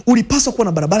ulipaswa kuwa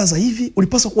na barabara za hivi,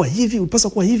 ulipaswa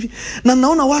kuwa hivi, na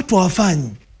naona watu hawafanyi.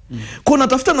 Kwa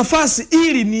natafuta nafasi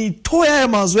ili nitoe haya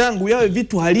mawazo yangu yawe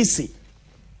vitu halisi.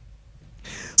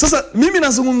 Sasa mimi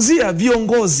nazungumzia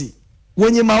viongozi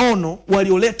wenye maono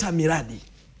walioleta miradi.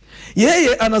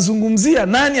 Yeye anazungumzia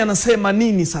nani anasema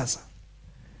nini sasa.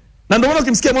 Na ndio maana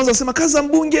ukimsikia Mwanza anasema kazi za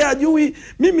mbunge hajui.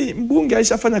 Mimi mbunge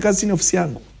aishafanya kazi chini ofisi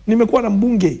yangu. Nimekuwa na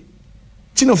mbunge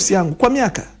chini ofisi yangu kwa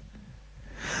miaka.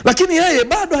 Lakini yeye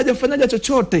bado hajafanyaga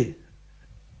chochote.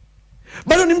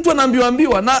 Bado ni mtu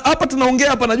anaambiwa, na hapa tunaongea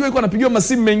hapa najua yuko anapigiwa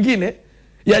masimu mengine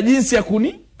ya jinsi ya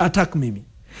kuni attack mimi.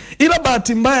 Ila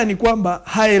bahati mbaya ni kwamba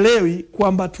haelewi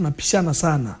kwamba tunapishana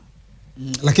sana.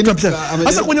 Lakini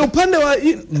sasa kwenye upande wa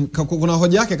kuna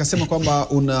hoja yake akasema kwamba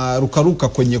unarukaruka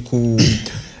kwenye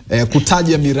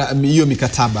kutaja hiyo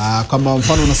mikataba, kama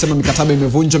mfano unasema mikataba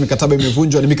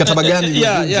imevunjwa, ni mikataba gani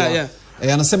imevunjwa?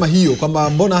 Anasema hiyo kwamba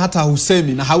mbona hata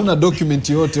husemi na hauna document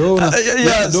yote. Wewe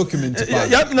una document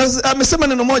pale. Amesema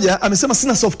neno moja, amesema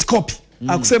sina soft copy.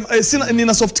 Akasema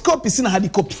nina soft copy, sina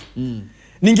hard copy.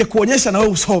 Ningekuonyesha na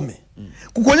wewe usome.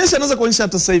 Kukuonyesha naweza kuonyesha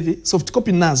hata sasa hivi soft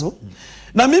copy nazo.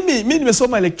 Na mimi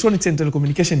nimesoma electronics and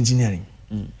telecommunication engineering.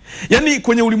 Yaani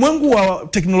kwenye ulimwengu wa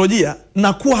teknolojia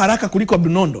nakuwa haraka kuliko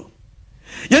Nondo.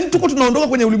 Yaani tunaondoka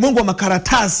kwenye ulimwengu wa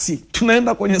makaratasi,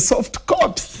 tunaenda kwenye soft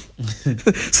copy.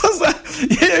 Sasa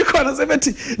yeye yuko anasema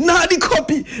eti na hard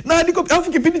copy.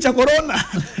 Alafu kipindi cha corona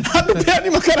hatupeani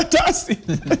makaratasi.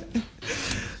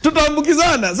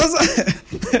 Tutaambukizana. Sasa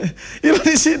hilo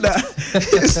ni shida.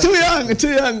 It's too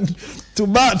young to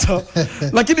battle.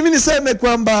 Lakini mimi niseme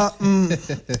kwamba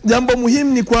jambo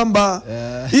muhimu ni kwamba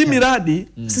hii miradi,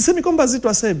 sisemi kwamba Zito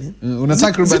asemi. Una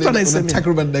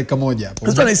takriban dakika moja hapo.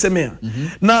 Zito anaisemea.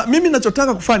 Na mimi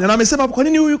ninachotaka kufanya, na amesema hapo kwa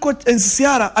nini huyu yuko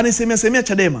NCCR anaisemea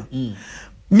Chadema.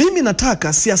 Mimi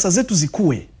nataka siasa zetu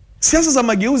zikue. Siasa za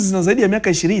mageuzi zina zaidi ya miaka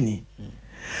 20.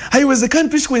 Haiwezekani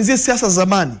tuishi kwenye siasa za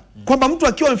zamani. Kwamba mtu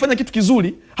akiwa amefanya kitu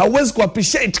kizuri, hauwezi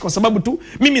kuappreciate kwa sababu tu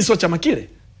mimi sio chama kile.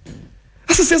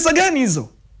 Sasa siasa gani hizo?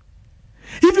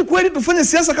 Hivi kweli tufanye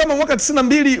siasa kama mwaka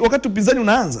 92 wakati upinzani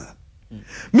unaanza?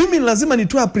 Mimi lazima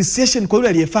nitoe appreciation kwa yule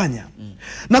aliyefanya.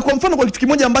 Na kwa mfano kwa kitu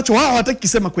kimoja ambacho wao hawataki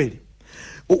kisema kweli.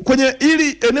 Kwenye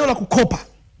ili eneo la kukopa.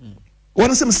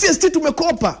 Wanasema CST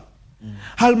tumekopa.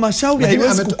 Halmashauri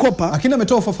haiwezi kukopa. Lakini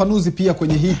ametoa ufafanuzi pia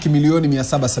kwenye hii kimilioni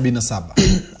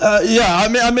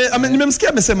 777. Nimemsikia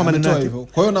amesema maneno yake.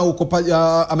 Kwa hiyo na ukopaji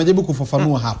amejaribu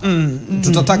kufafanua hapa.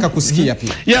 Tutataka kusikia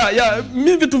pia.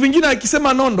 Mimi vitu vingine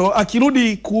akisema Nondo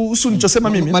akirudi kuhusu nilichosema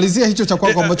mimi. Malizia hicho cha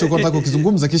kwako ambacho unataka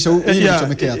kukizungumza kisha hili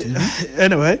nichomekea tu.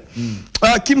 Anyway,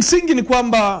 kimsingi ni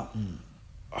kwamba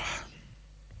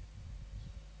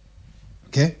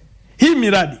Okay. Hii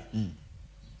miradi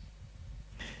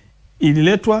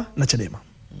ililetwa na Chadema.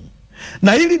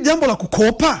 Na hili jambo la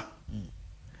kukopa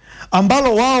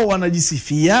ambalo wao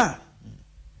wanajisifia,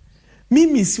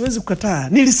 mimi siwezi kukataa.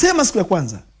 Nilisema siku ya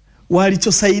kwanza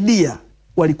walichosaidia,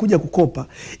 walikuja kukopa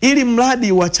ili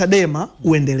mradi wa Chadema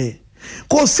uendelee.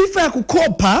 Kwa sifa ya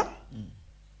kukopa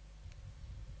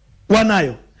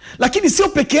wanayo, lakini sio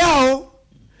peke yao.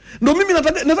 Ndio mimi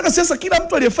nataka siasa, kila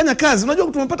mtu aliyefanya kazi.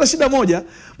 Unajua tumepata shida moja,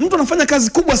 mtu anafanya kazi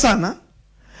kubwa sana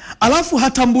alafu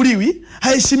hatambuliwi,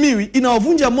 haheshimiwi,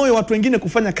 inawavunja moyo watu wengine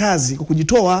kufanya kazi kwa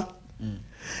kujitoa.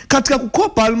 Katika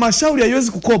kukopa, halmashauri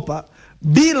haiwezi kukopa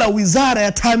bila wizara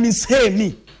ya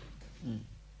TAMISEMI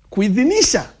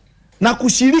kuidhinisha na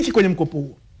kushiriki kwenye mkopo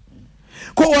huo.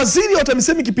 Kwa waziri wa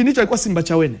TAMISEMI kipindi hicho alikuwa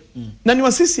Simbachawene na ni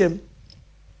wa CCM.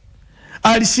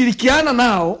 Alishirikiana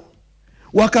nao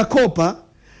wakakopa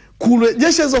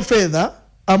kurejesha hizo fedha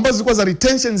ambazo zilikuwa za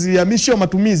retention, zilihamishwa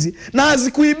matumizi na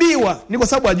hazikuibiwa. Ni kwa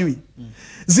sababu hajui.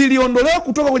 Ziliondolewa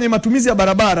kutoka kwenye matumizi ya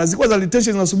barabara, zilikuwa za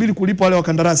retention zinasubiri kulipa wale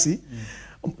wakandarasi.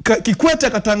 Kikwete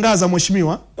akatangaza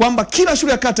mheshimiwa kwamba kila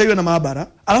shule ya kata iwe na maabara,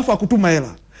 alafu akutuma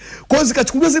hela. Kwa hiyo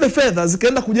zikachukuliwa zile fedha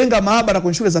zikaenda kujenga maabara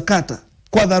kwenye shule za kata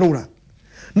kwa dharura.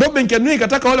 Ndio benki ya dunia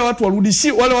ikataka wale watu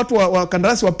warudishie, wale watu wa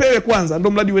kandarasi wapewe kwanza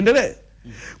ndio mradi uendelee.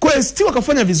 Kwa hiyo ST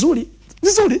wakafanya vizuri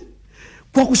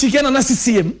kwa kushirikiana na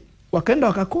CCM, wakaenda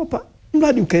wakakopa,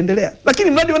 mradi ukaendelea.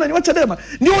 Lakini mradi wa Chadema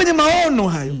ndio wenye maono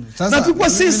hayo. Na tulikuwa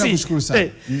sisi.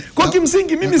 Kwa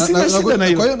kimsingi mimi sina shida na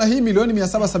hilo. Kwa hiyo na hii milioni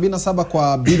 777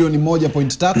 kwa bilioni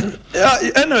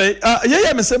 1.3. Anyway, yeye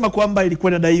amesema kwamba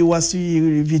ilikuwa inadaiwa, si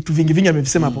vitu vingi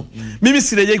amevisema hapo. Mimi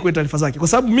sirejei kwa taarifa zake kwa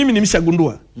sababu mimi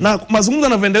nimeshagundua. Na mazungumzo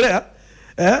yanavyoendelea,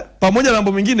 pamoja na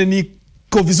mambo mengine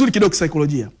niko vizuri kidogo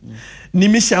kisaikolojia.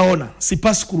 Nimeshaona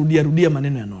sipasi kurudia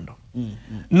maneno ya Nondo.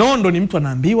 Nondo ni mtu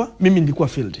anaambiwa, mimi nilikuwa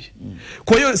field.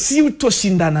 Kwa hiyo si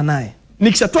utoshindana naye.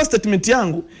 Nikishatoa statement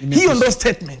yangu, hiyo ndo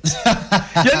statement.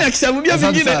 Yaani akisharudia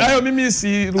vingine, hayo mimi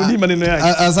sirudi maneno yake.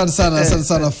 Asante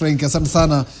sana Frank. Asante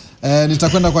sana.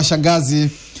 Nitakwenda kwa shangazi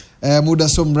muda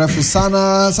sio mrefu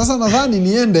sana. Sasa nadhani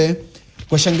niende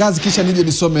kwa shangazi kisha nije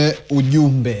nisome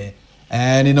ujumbe.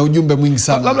 Nina ujumbe mwingi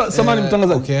sana. Labda samahani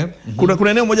mtangazaji. Okay.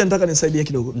 Kuna eneo moja nataka nisaidie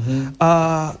kidogo.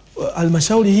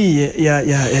 Halmashauri hii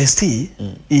ya ST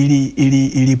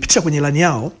ilipitisha kwenye ilani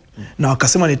yao na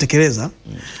wakasema nitekeleza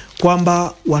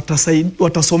kwamba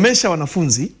watasomesha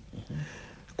wanafunzi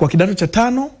kwa kidato cha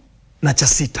 5 na cha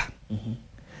 6.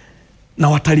 Na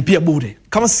watalipia bure.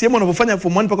 Kama CCM wanavyofanya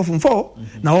form 1 mpaka form 4,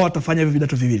 na wao watafanya hivyo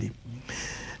vidato viwili.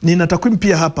 Nina takwimu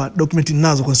pia hapa, document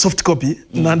ninazo kwa soft copy.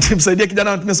 Na nimsaidia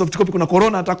kijana anatumia soft copy, kuna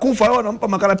corona atakufa, wao wanampa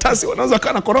makaratasi, wanaweza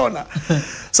kana corona.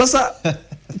 Sasa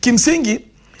kimsingi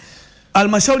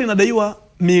halmashauri inadaiwa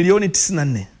milioni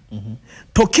 94.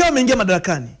 Tokea wameingia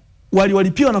madarakani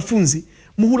walipia wanafunzi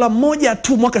muhula mmoja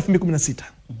tu mwaka 2016.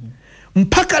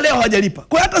 Mpaka leo hawajalipa.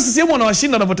 Kwa hiyo hata CCM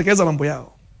wanawashinda wanavyotekeleza mambo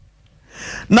yao.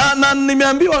 Na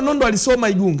nimeambiwa Nondo alisoma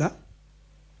Igunga.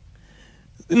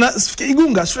 Na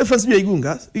Igunga, reference ya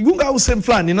Igunga au sehemu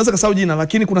fulani, naweza kusahau jina,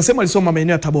 lakini kuna sehemu alisoma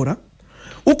maeneo ya Tabora.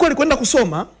 Huko alikwenda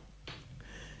kusoma,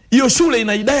 hiyo shule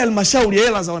inaidai halmashauri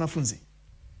hela za wanafunzi.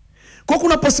 Kwa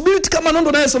kuna possibility kama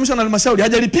Nondo naye somesha na halmashauri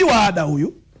hajalipiwa ada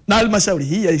huyu na halmashauri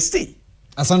hii ya ST.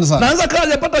 Asante sana. Naanza kaja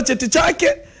hajapata cheti chake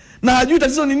na hajui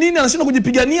tatizo ni nini, anashindwa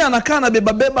kujipigania, anakaa na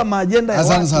beba maajenda ya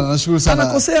watu. Asante sana, nashukuru sana.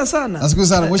 Anakosea sana. Nashukuru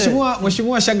sana.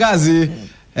 Mheshimiwa shangazi,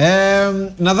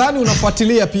 nadhani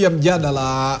unafuatilia pia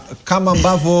mjadala kama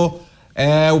ambavyo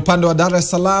upande wa Dar es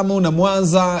Salaam na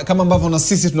Mwanza, kama ambavyo na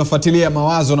sisi tunafuatilia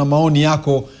mawazo na maoni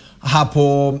yako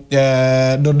hapo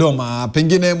Dodoma.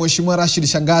 Pengine Mheshimiwa Rashid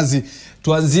Shangazi,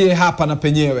 tuanzie hapa na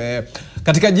penyewe.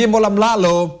 Katika jimbo la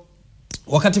Mlalo,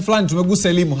 wakati fulani tumegusa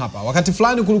elimu hapa. Wakati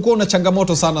fulani kulikuwa una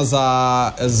changamoto sana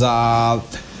za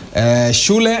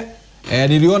shule.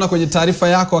 Niliona kwenye taarifa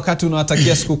yako wakati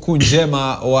unawatakia sikukuu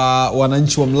njema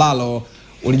wananchi wa Mlalo,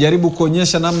 ulijaribu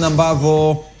kuonyesha namna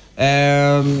ambavyo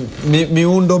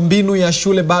miundo mbinu ya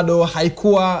shule bado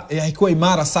haikuwa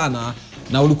imara sana,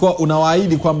 na ulikuwa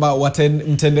unawaahidi kwamba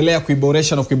mtaendelea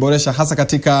kuiboresha hasa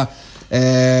katika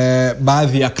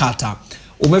baadhi ya kata.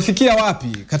 Umefikia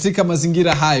wapi katika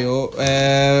mazingira hayo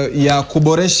ya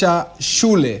kuboresha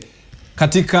shule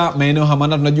katika maeneo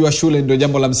hamana? Tunajua shule ndio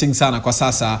jambo la msingi sana kwa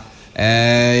sasa.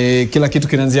 Kila kitu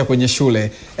kinaanzia kwenye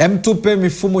shule. Tupe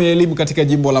mifumo ya elimu katika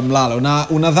jimbo la Mlalo, na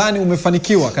unadhani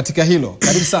umefanikiwa katika hilo?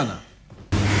 Karibu sana.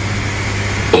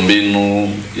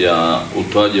 Mbinu ya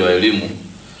utoaji wa elimu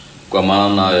kwa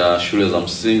maana ya shule za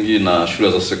msingi na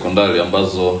shule za sekondari,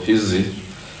 ambazo hizi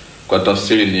kwa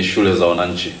tafsiri ni shule za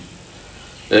wananchi.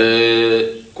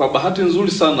 kwa bahati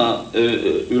nzuri sana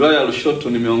wilaya ya Lushoto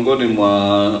ni miongoni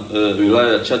mwa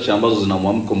wilaya chache ambazo zina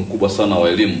mwamko mkubwa sana wa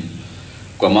elimu,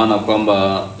 kwa maana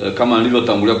kwamba kama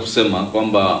nilivyotangulia kusema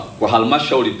kwamba kwa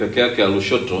halmashauri peke yake ya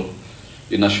Lushoto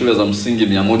ina shule za msingi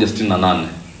 168.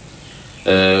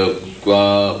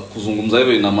 Kwa kuzungumza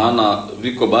hivyo ina maana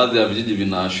viko baadhi ya vijiji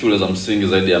vina shule za msingi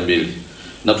zaidi ya 2.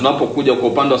 Na tunapokuja kwa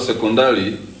upande wa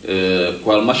sekondari,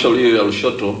 kwa halmashauri hiyo ya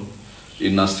Lushoto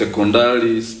ina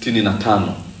sekondari 65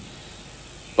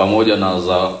 pamoja na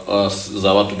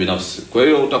za watu binafsi. Kwa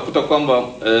hiyo utakuta kwamba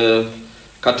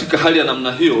katika hali ya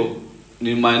namna hiyo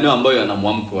ni maeneo ambayo yana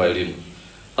mwamko wa elimu.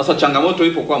 Sasa changamoto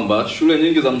ipo kwamba shule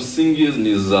nyingi za msingi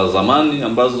ni za zamani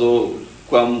ambazo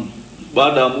kwa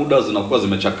baada ya muda zinakuwa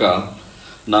zimechakaa,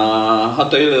 na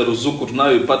hata ile ruzuku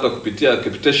tunayoipata kupitia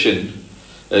capitation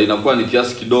inakuwa ni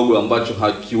kiasi kidogo ambacho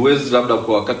hakiwezi labda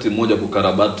kwa wakati mmoja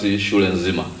kukarabati shule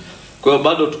nzima. Kwa hiyo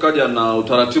bado tukaja na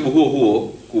utaratibu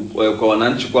huo kwa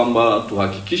wananchi kwamba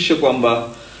tuhakikishe kwamba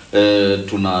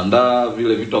tunaandaa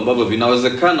vile vitu ambavyo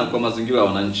vinawezekana kwa mazingira ya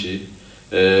wananchi,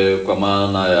 kwa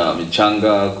maana ya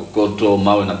michanga, kokoto,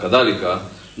 mawe na kadhalika.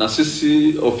 Na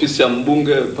sisi ofisi ya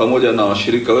mbunge pamoja na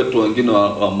washirika wetu wengine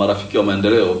wa marafiki wa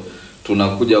maendeleo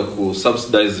tunakuja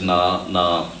kusubsidize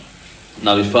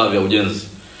na vifaa vya ujenzi.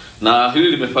 Na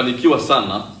hili limefanikiwa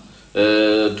sana.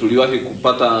 Tuliwahi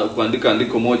kuandika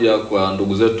andiko moja kwa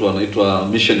ndugu zetu wanaitwa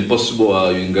Mission Possible wa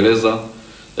Uingereza.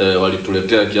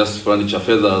 Walituletea kiasi fulani cha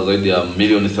fedha zaidi ya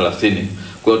milioni 30.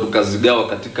 Kwa hiyo tukazigawa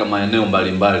katika maeneo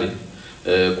mbalimbali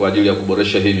kwa ajili ya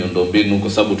kuboresha hii miundombinu, kwa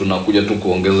sababu tunakuja tu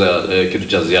kuongeza kitu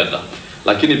cha ziada.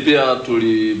 Lakini pia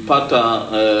tulipata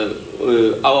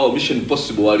our Mission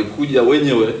Possible walikuja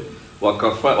wenyewe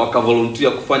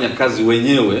wakavolunteer kufanya kazi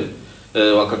wenyewe.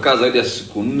 Wakakaa zaidi ya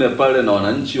siku 4 pale na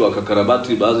wananchi,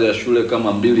 wakakarabati baadhi ya shule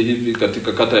kama 2 hivi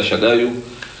katika kata ya Shagayu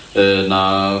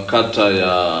na kata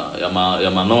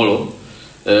ya Manolo.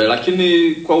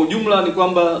 Lakini kwa ujumla ni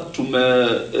kwamba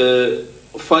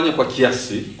tumefanya kwa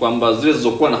kiasi kwamba zile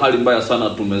zilizokuwa na hali mbaya sana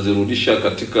tumezirudisha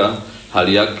katika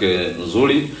hali yake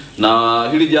nzuri, na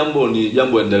hili jambo ni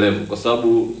jambo endelevu kwa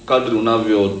sababu kadri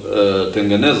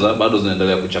unavyotengeneza bado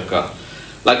zinaendelea kuchakaa.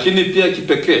 Lakini pia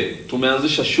kipekee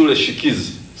tumeanzisha shule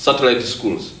shikizi, satellite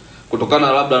schools.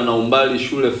 Kutokana labda na umbali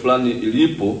shule fulani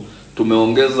ilipo,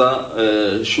 tumeongeza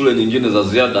shule nyingine za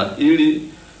ziada ili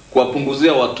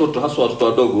kuwapunguzia watoto, hasa watoto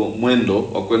wadogo, mwendo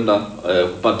wa kwenda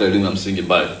kupata elimu ya msingi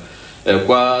mbali.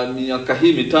 Kwa miaka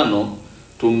hii 5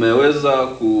 tumeweza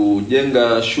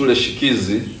kujenga shule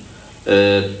shikizi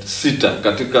 6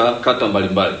 katika kata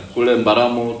mbalimbali. Kule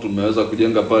Mbaramo tumeweza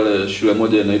kujenga pale shule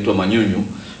moja inaitwa Manyunyu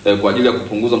kwa ajili ya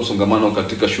kupunguza msongamano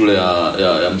katika shule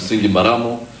ya msingi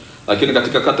Mbaramo. Lakini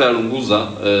katika kata ya Lunguza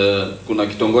kuna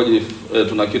kitongoji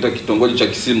tunakiita kitongoji cha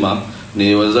Kisima,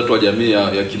 ni wenzetu wa jamii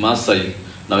ya Kimasai,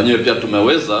 na wenyewe pia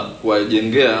tumeweza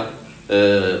kuwajengea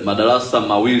madarasa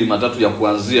 2 matatu ya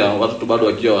kuanzia watoto bado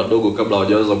wakiwa wadogo kabla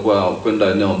hawajaweza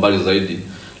kwenda eneo mbali zaidi.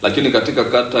 Lakini katika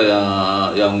kata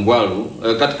ya Ngwaru,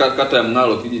 katika kata ya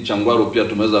Mngalo, kijiji cha Ngwaru pia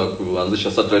tumeweza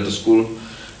kuanzisha satellite school.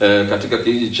 Katika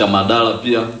kijiji cha Madala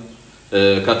pia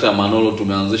kata ya Manolo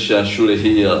tumeanzisha shule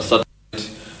hii ya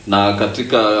satellite, na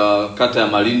katika kata ya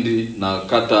Malindi na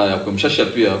kata ya Kwemshasha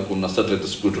pia kuna satellite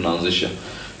school tunaanzisha.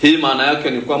 Hii maana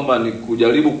yake ni kwamba ni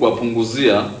kujaribu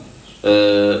kuwapunguzia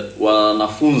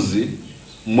wanafunzi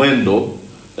mwendo,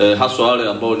 hasa wale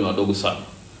ambao ni wadogo sana.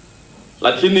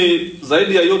 Lakini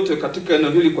zaidi ya yote katika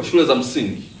eneo hili kwa shule za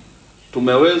msingi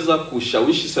tumeweza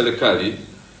kushawishi serikali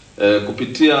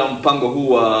kupitia mpango huu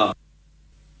wa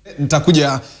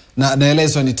nitakuja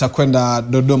naelezwa nitakwenda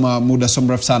Dodoma muda so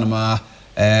mrefu sana.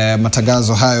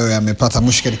 Matangazo hayo yamepata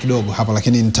mushkeli kidogo hapa,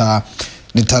 lakini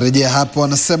nitarejea hapo.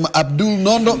 Anasema Abdul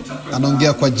Nondo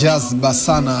anaongea kwa jazba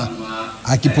sana,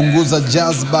 akipunguza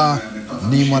jazba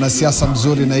ni mwanasiasa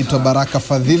mzuri. Naitwa Baraka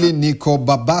Fadhili, niko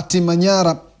Babati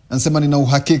Manyara. Anasema nina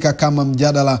uhakika kama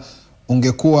mjadala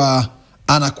ungekuwa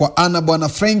ana kwa ana, bwana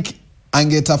Frank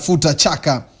angetafuta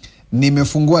chaka.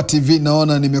 Nimefungua TV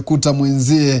naona nimekuta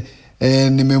mwenzie,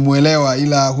 nimemuelewa,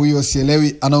 ila huyo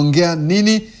sielewi anaongea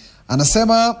nini.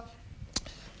 Anasema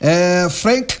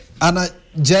Frank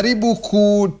anajaribu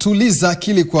kutuliza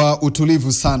akili kwa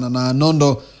utulivu sana, na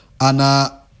Nondo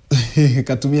ana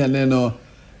katumia neno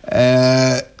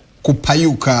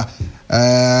kupayuka.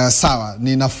 Sawa,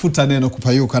 ninafuta neno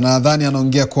kupayuka, nadhani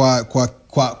anaongea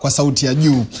kwa sauti ya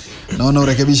juu. Naona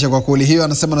urekebisha kwa kweli hiyo.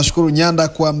 Anasema nashukuru Nyanda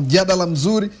kwa mjadala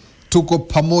mzuri, tuko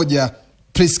pamoja.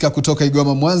 Priska kutoka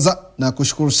Igoma Mwanza na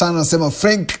kushukuru sana. Anasema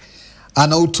Frank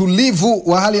ana utulivu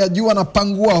wa hali ya juu,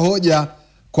 anapangua hoja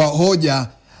kwa hoja.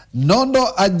 Nondo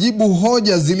ajibu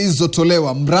hoja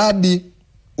zilizotolewa, mradi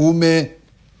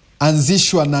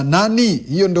imeanzishwa na nani?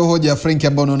 Hiyo ndio hoja ya Frank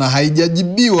ambayo unaona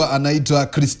haijajibiwa. Anaitwa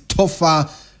Christopher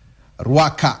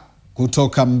Rwaka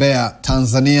kutoka Mbeya,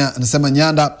 Tanzania. Anasema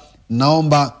Nyanda,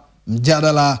 naomba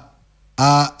mjadala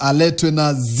aletwe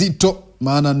na Zito,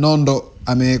 maana Nondo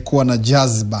amekuwa na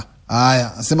jazba.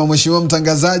 Haya, anasema mheshimiwa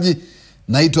mtangazaji,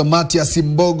 naitwa Matias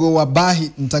Mbogo wa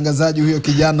Bahi, mtangazaji huyo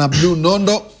kijana Blue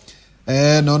Nondo.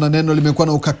 Naona neno limekuwa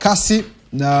na ukakasi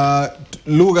na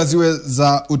lugha ziwe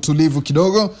za utulivu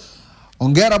kidogo.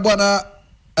 Hongera bwana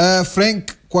Frank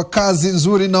kwa kazi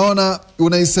nzuri, naona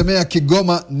unaisemea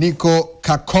Kigoma, niko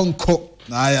Kakonko.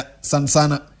 Haya, sana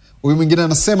sana. Huyu mwingine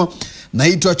anasema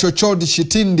naitwa Chochodi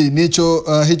Shitindi,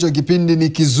 hicho kipindi ni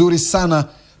kizuri sana,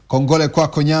 kongole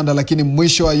kwako Nyanda, lakini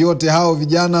mwisho wa yote hao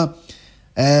vijana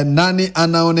nani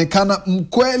anaonekana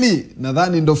mkweli?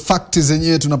 Nadhani ndo fakti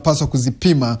zenyewe tunapaswa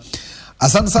kuzipima.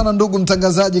 Asante sana ndugu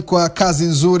mtangazaji kwa kazi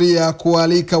nzuri ya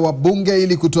kualika wabunge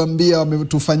ili kutuambia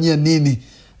wametufanyia nini,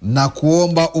 na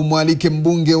kuomba umwalike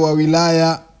mbunge wa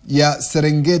wilaya ya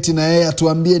Serengeti na yeye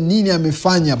atuambie nini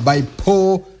amefanya. By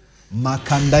Paul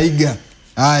Makandaiga.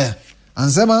 Haya,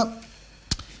 anasema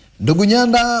ndugu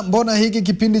Nyanda, mbona hiki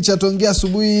kipindi cha Tuongee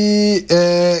Asubuhi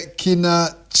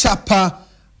kinachapa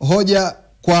hoja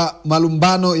kwa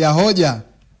malumbano ya hoja?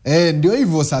 Ndio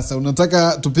hivyo sasa,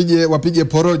 unataka wapige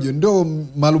porojo, ndio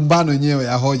malumbano yenyewe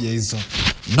ya hoja hizo.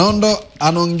 Nondo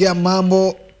anaongea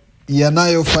mambo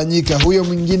yanayofanyika, huyo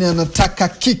mwingine anataka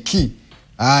kiki.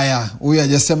 Haya, huyo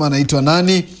hajasema anaitwa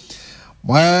nani.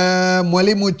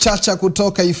 Mwalimu Chacha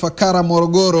kutoka Ifakara,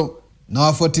 Morogoro, na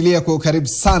wafuatilia kwa ukaribu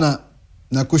sana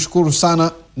na kushukuru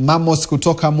sana. Mamos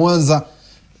kutoka Mwanza,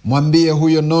 mwambie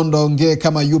huyo Nondo aongee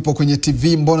kama yupo kwenye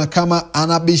TV, mbona kama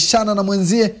anabishana na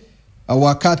mwenzie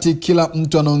wakati kila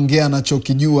mtu anaongea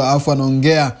anachokijua, afu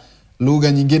anaongea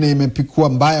lugha nyingine imepikua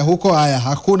mbaya huko. Haya,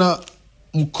 hakuna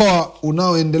mkoa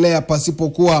unaoendelea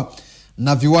pasipokuwa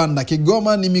na viwanda.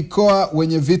 Kigoma ni mikoa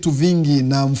wenye vitu vingi,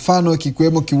 na mfano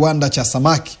kikiwemo kiwanda cha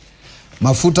samaki,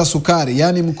 mafuta, sukari.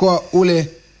 Yani mkoa ule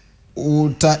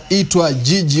utaitwa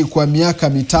jiji kwa miaka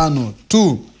 5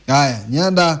 tu. Haya,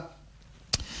 Nyanda,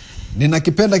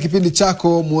 ninakipenda kipindi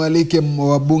chako, mualike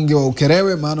wabunge wa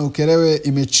Ukerewe, maana Ukerewe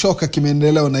imechoka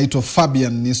kimeendeleo. Naitwa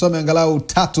Fabian, nisome angalau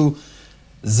 3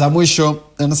 za mwisho.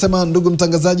 Anasema ndugu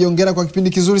mtangazaji, hongera kwa kipindi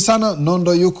kizuri sana.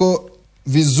 Nondo yuko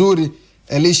vizuri.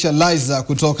 Elisha Liza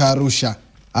kutoka Arusha.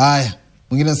 Haya,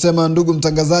 mwingine anasema ndugu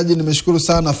mtangazaji, nimeshukuru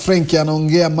sana. Frank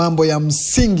anaongea mambo ya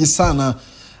msingi sana.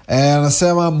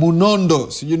 Anasema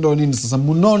Munondo, sijui ndo nini sasa.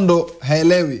 Munondo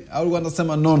haelewi, au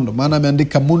anasema Nondo, maana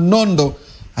ameandika Munondo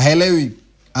haelewi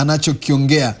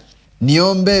anachokiongea.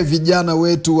 Niombe vijana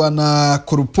wetu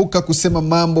wanakurupuka kusema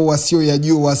mambo wasio ya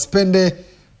juu, wasipende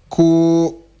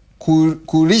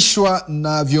kulishwa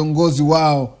na viongozi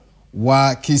wao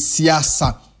wa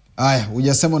kisiasa. Haya,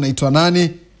 hujasema unaitwa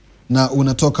nani na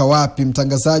unatoka wapi.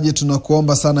 Mtangazaji,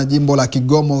 tunakuomba sana jimbo la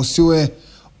Kigoma usiwe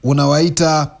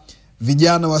unawaita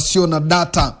vijana wasio na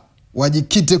data,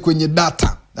 wajikite kwenye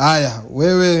data. Haya,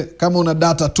 wewe kama una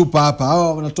data tupa hapa.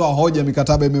 Hawa wanatoa hoja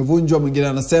mikataba imevunjwa, mwingine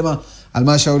anasema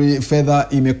halmashauri fedha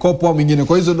imekopwa, mwingine.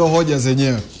 Kwa hizo ndo hoja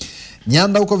zenyewe.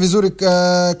 Nyanda, uko vizuri.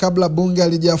 Kabla bunge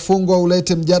alijafungwa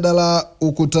ulete mjadala,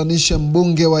 ukutanishe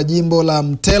mbunge wa jimbo la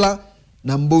Mtela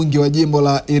na mbunge wa jimbo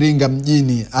la Iringa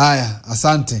mjini. Haya,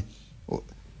 asante.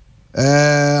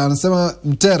 Anasema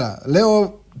Mtera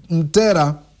leo,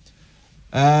 Mtera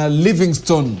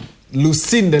Livingstone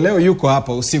Lusinde leo yuko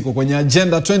hapa usiku kwenye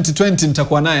agenda 2020,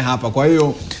 nitakuwa naye hapa. Kwa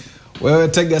hiyo wewe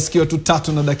tega sikio tu,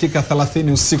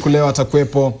 3:30 usiku leo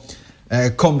atakuepo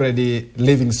Comrade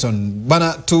Livingstone.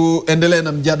 Bana, tuendelee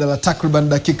na mjadala. Takriban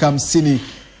dakika 51,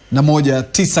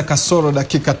 9 kasoro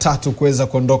dakika 3 kuweza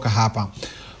kuondoka hapa.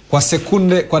 Kwa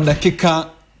sekunde, kwa dakika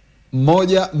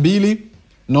 1, 2,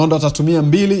 Nondo atatumia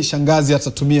 2, shangazi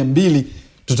atatumia 2.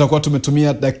 Tutakuwa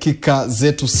tumetumia dakika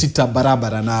zetu 6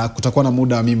 barabara, na kutakuwa na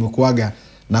muda wa mimi kuaga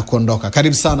na kuondoka.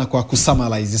 Karibu sana kwa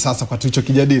kusummarize sasa kwa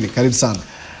tulichokijadili. Karibu sana.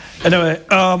 Anyway,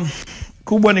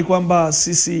 kubwa ni kwamba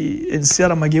sisi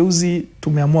NCR Mageuzi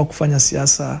tumeamua kufanya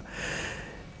siasa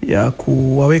ya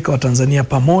kuwaweka Watanzania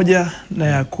pamoja na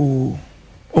ya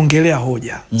kuongelea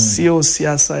hoja. Sio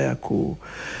siasa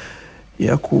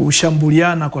ya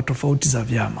kushambuliana kwa tofauti za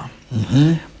vyama.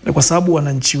 Kwa sababu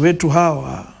wananchi wetu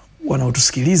hawa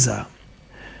wanaotusikiliza,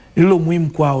 lilo muhimu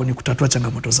kwao ni kutatua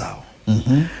changamoto zao.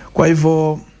 Kwa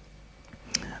hivyo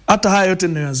hata haya yote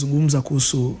ninayozungumza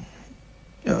kuhusu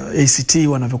ACT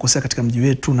wanavyokosea katika mji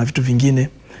wetu na vitu vingine,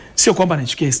 sio kwamba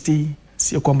nachukia ACT,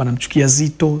 sio kwamba namchukia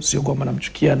Zito, sio kwamba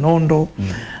namchukia Nondo,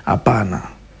 hapana.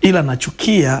 Ila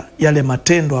nachukia yale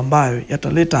matendo ambayo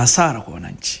yataleta hasara kwa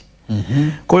wananchi.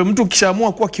 Kwa hiyo mtu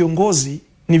kishaamua kuwa kiongozi,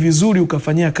 ni vizuri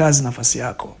ukafanyia kazi nafasi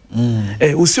yako.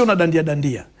 Usio na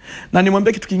dandia. Na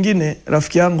nimwambie kitu kingine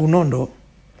rafiki yangu Nondo,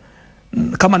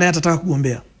 kama naye atataka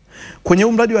kugombea kwenye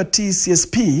huu mradi wa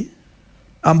TCSP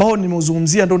ambao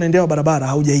nimeuzungumzia, ndio unaendelea barabara,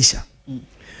 haujaisha.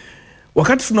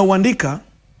 Wakati tunauandika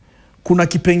kuna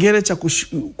kipengele cha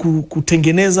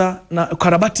kutengeneza na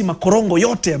karabati makorongo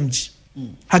yote ya mji.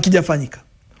 Hakijafanyika.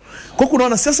 Kwa kuna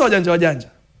wanasiasa wajanja.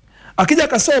 Akija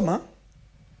akasoma,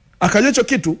 akajua hicho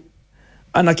kitu,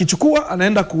 anakichukua,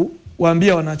 anaenda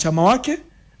kuwaambia wanachama wake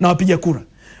na wapiga kura.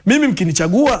 Mimi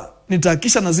mkinichagua,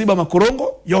 nitahakisha naziba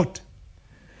makorongo yote.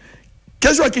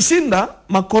 Kesho akishinda,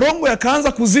 makorongo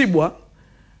yakaanza kuzibwa,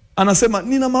 anasema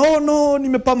nina maono,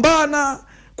 nimepambana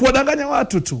kuwadanganya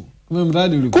watu tu.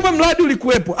 Kumbe mradi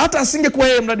ulikuwepo. Hata asingekuwa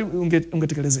yeye, mradi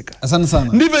ungetekelezeka. Asante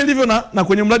sana. Ndivyo ilivyo na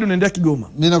kwenye mradi unaendelea Kigoma.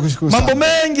 Mimi nakushukuru sana. Mambo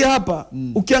mengi hapa,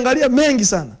 ukiangalia mengi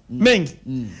sana. Mengi.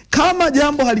 Kama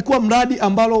jambo halikuwa mradi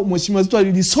ambalo mheshimiwa wetu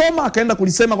alilisoma akaenda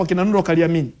kulisema kwa kina Nondo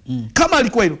akaliamini. Kama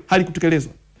alikuwa hilo,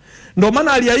 halikutekelezwa. Ndio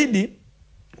maana aliahidi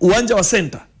uwanja wa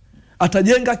center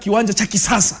atajenga kiwanja cha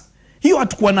kisasa. Hiyo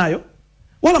hatakuwa nayo.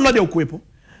 Wala mradi haukuwepo.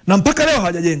 Na mpaka leo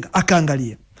hawajajenga.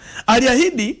 Akaangalia.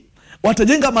 Aliahidi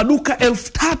watajenga maduka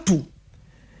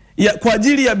 3,000 kwa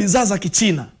ajili ya bidhaa za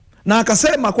Kichina. Na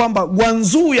akasema kwamba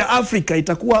Gwanzu ya Afrika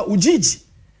itakuwa Ujiji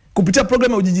kupitia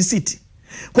programu ya Ujiji City.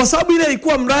 Kwa sababu ile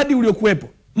ilikuwa mradi uliokuwepo.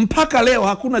 Mpaka leo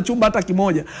hakuna chumba hata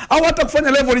kimoja au hata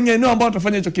kufanya leveling ya eneo ambao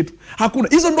watafanya hicho kitu. Hakuna.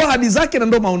 Hizo ndo ahadi zake na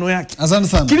ndo maono yake. Asante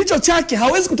sana. Kilicho chake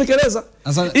hawezi kutekeleza.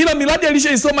 Ila miradi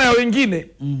alishaisoma ya wengine.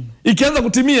 Ikianza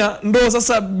kutimia ndo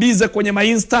sasa bize kwenye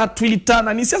Insta, Twitter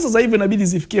na ni siasa za hivi inabidi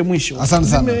zifikie mwisho. Asante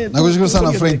sana. Nakushukuru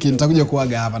sana Frankie, nitakuja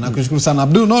kuaga hapa. Nakushukuru sana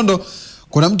Abdul Nondo.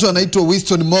 Kuna mtu anaitwa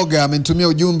Winston Moga amenitumia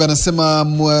ujumbe, anasema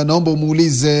naomba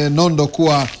umuulize Nondo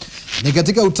kuwa ni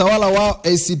katika utawala wa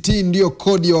ACT ndio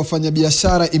kodi ya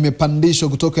wafanyabiashara imepandishwa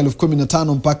kutoka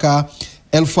 15,000 mpaka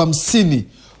 50,000.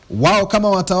 Wao kama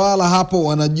watawala hapo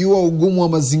wanajua ugumu wa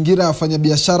mazingira ya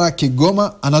wafanyabiashara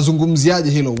Kigoma.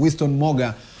 Anazungumziaje hilo? Winston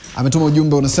Moga ametuma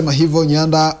ujumbe unasema hivyo.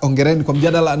 Nyanda, ongereni kwa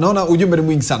mjadala. Naona ujumbe ni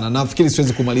mwingi sana, nafikiri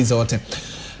siwezi kumaliza wote.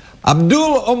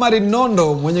 Abdul Omar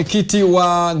Nondo, mwenyekiti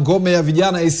wa ngome ya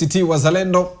vijana ACT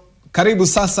Wazalendo, karibu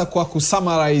sasa kwa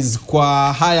kusummarize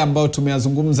kwa haya ambayo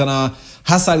tumeyazungumza na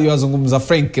hasa aliyozungumza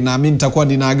Frank, na mimi nitakuwa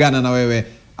ninaagana na wewe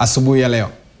asubuhi ya leo.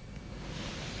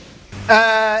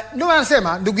 Ndio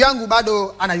anasema ndugu yangu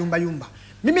bado anayumba.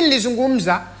 Mimi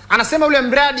nilizungumza, anasema ule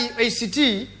mradi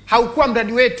ACT haukuwa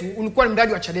mradi wetu, ulikuwa ni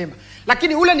mradi wa Chadema.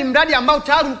 Lakini ule ni mradi ambao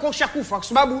tayari ulikuwa ushakufa kwa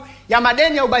sababu ya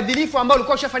madeni ya ubadhirifu ambao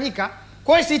ulikuwa ushafanyika.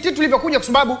 Kwa ACT tulivyokuja, kwa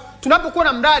sababu tunapokuwa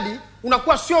na mradi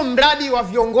unakuwa sio mradi wa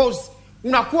viongozi,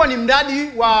 unakuwa ni mradi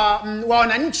wa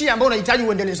wananchi ambao unahitaji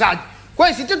uendelezaji. Kwa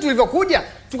hiyo sisi tulivyokuja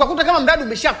tukakuta kama mradi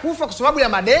umeshakufa kwa sababu ya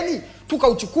madeni,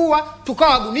 tukauchukua,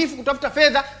 tukawa wabunifu kutafuta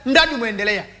fedha, mradi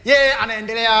umeendelea. Yeye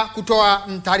anaendelea kutoa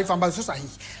taarifa ambazo sio sahihi.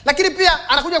 Lakini pia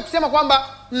anakuja kusema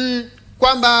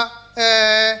kwamba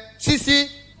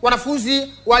sisi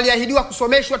wanafunzi waliahidiwa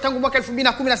kusomeshwa tangu mwaka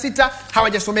 2016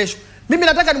 hawajasomeshwa. Mimi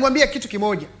nataka nimwambie kitu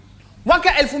kimoja.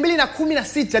 Mwaka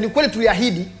 2016 ni kweli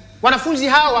tuliahidi, wanafunzi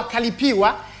hawa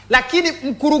wakalipiwa, lakini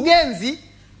mkurugenzi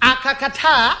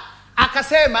akakataa,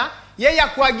 akasema yeye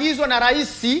kuagizwa na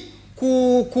rais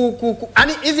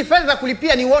yani hizi fedha za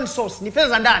kulipia ni one source, ni fedha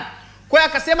za ndani. Kwa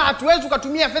hiyo akasema hatuwezi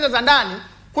kutumia fedha za ndani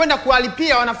kwenda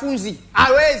kuwalipia wanafunzi,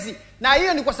 hawezi. Na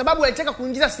hiyo ni kwa sababu alitaka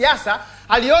kuingiza siasa.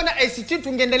 Aliona ACT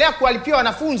tungeendelea kuwalipia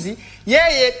wanafunzi,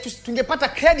 yeye tungepata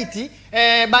credit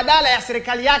badala ya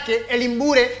serikali yake elimu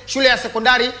bure shule ya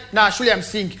sekondari na shule ya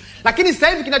msingi. Lakini sasa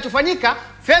hivi kinachofanyika,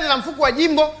 fedha za mfuko wa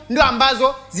jimbo ndio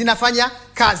ambazo zinafanya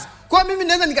kazi. Kwa mimi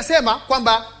naweza nikasema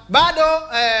kwamba bado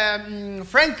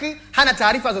Frank hana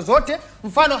taarifa zozote.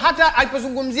 Mfano hata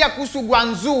alipozungumzia kuhusu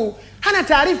Gwanzu hana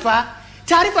taarifa.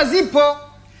 Taarifa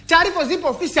zipo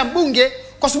ofisi ya mbunge,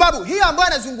 kwa sababu hiyo ambayo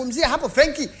anazungumzia hapo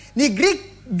Frank ni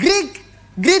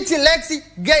Great Lakes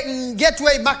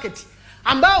Gateway Market,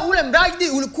 ambao ule mradi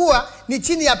ulikuwa ni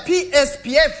chini ya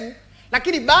PSPF,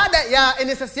 lakini baada ya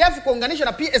NSSF kuunganisha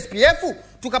na PSPF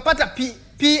tukapata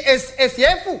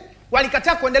PSSF,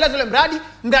 walikataa kuendeleza ule mradi.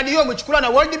 Mradi huo umechukuliwa na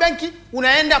World Bank,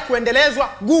 unaenda kuendelezwa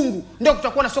Gungu, ndio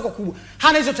kutakuwa na soko kubwa.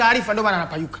 Hana hizo taarifa, ndio maana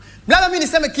anapayuka. Labda mimi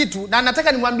niseme kitu, na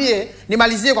nataka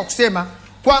nimalizie kwa kusema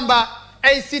kwamba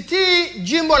ACT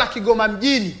jimbo la Kigoma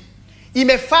mjini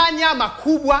imefanya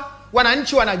makubwa,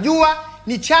 wananchi wanajua.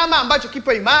 Ni chama ambacho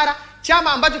kipo imara,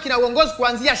 chama ambacho kina uongozi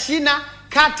kuanzia shina,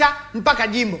 kata mpaka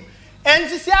jimbo.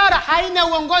 NCCR haina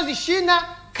uongozi shina,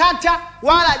 kata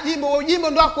wala jimbo. Jimbo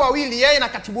ndio wako wawili, yeye na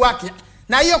katibu wake.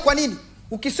 Na hiyo kwa nini?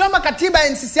 Ukisoma katiba ya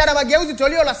NCCR mageuzi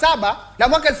toleo la 7 la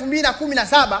mwaka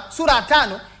 2017 sura ya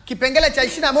 5, kipengele cha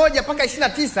 21 mpaka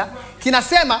 29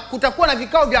 kinasema kutakuwa na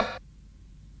vikao vya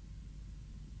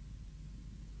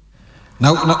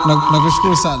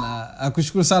Nakushukuru sana.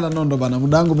 Nakushukuru sana Nondo bana.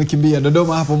 Muda wangu umekimbia.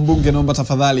 Dodoma hapo mbunge, naomba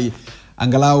tafadhali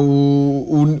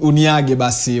angalau uniage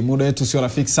basi. Muda wetu sio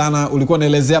rafiki sana. Ulikuwa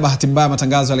unaelezea bahati mbaya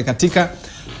matangazo yale katika,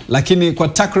 lakini kwa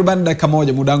takriban dakika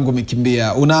moja muda wangu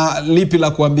umekimbia. Una lipi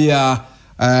la kuambia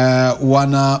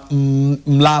wana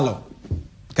Mlalo?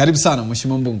 Karibu sana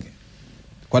mheshimiwa mbunge.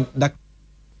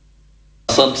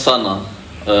 Asante sana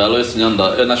Alois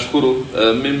Nyanda. Nashukuru.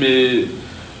 Mimi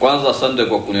kwanza asante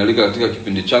kwa kunialika katika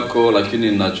kipindi chako,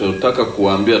 lakini ninachotaka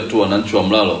kuambia tu wananchi wa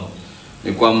Mlalo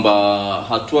ni kwamba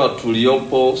hatua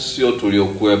tuliopo sio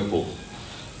tuliokuepo.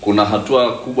 Kuna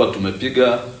hatua kubwa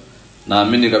tumepiga.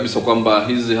 Naamini kabisa kwamba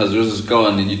hizi haziwezi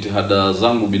zikawa ni jitihada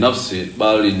zangu binafsi,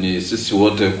 bali ni sisi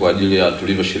wote kwa ajili ya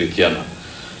tulivyoshirikiana.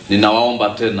 Ninawaomba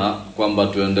tena kwamba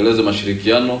tuendeleze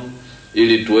mashirikiano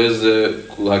ili tuweze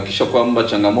kuhakikisha kwamba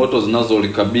changamoto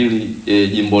zinazolikabili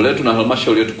jimbo letu na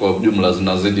halmashauri yetu kwa ujumla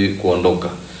zinazidi kuondoka.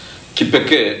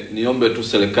 Kipekee niombe tu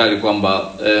serikali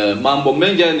kwamba mambo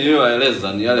mengi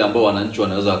niliyoyaeleza ni yale ambao wananchi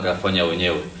wanaweza wakayafanya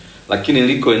wenyewe, lakini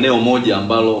liko eneo moja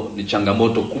ambalo ni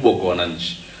changamoto kubwa kwa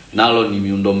wananchi, nalo ni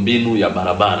miundombinu ya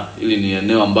barabara. Ili ni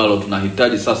eneo ambalo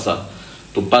tunahitaji sasa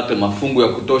tupate mafungu ya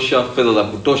kutosha, fedha za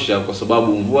kutosha, kwa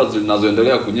sababu mvua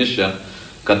zinazoendelea kunyesha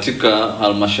katika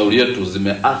halmashauri yetu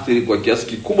zimeathiri kwa kiasi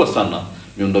kikubwa sana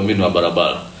miundombinu ya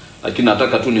barabara. Lakini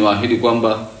nataka tu niwaahidi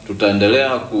kwamba tutaendelea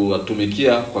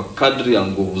kuwatumikia kwa kadri ya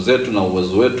nguvu zetu na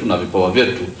uwezo wetu na vipawa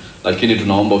vyetu, lakini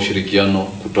tunaomba ushirikiano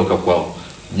kutoka kwao.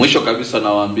 Mwisho kabisa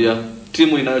nawaambia,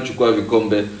 timu inayochukua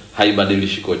vikombe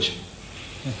haibadilishi kocha.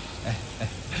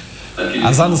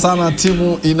 Asante sana.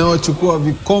 Timu inayochukua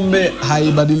vikombe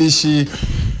haibadilishi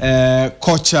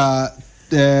kocha.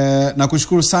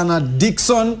 Nakushukuru sana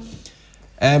Dickson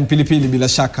Mpilipili. Bila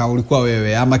shaka ulikuwa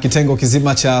wewe ama kitengo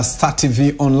kizima cha Star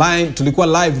TV Online.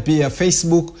 Tulikuwa live pia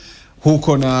Facebook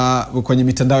huko na kwenye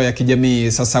mitandao ya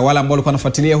kijamii. Sasa wale ambao walikuwa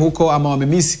wanafuatilia huko ama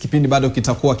wamemiss kipindi, bado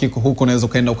kitakuwa kiko huko, unaweza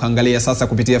kaenda ukaangalia sasa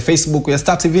kupitia Facebook ya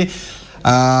Star TV.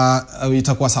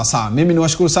 Itakuwa sawa. Mimi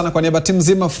niwashukuru sana kwa niaba ya timu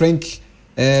nzima. Frank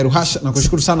Ruhasha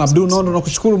nakushukuru sana, Abdul Nondo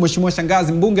nakushukuru, mheshimiwa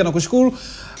shangazi mbunge nakushukuru,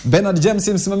 Bernard James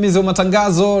msimamizi wa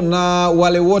matangazo, na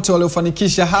wale wote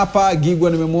waliofanikisha hapa. Gigwa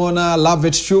nimemwona,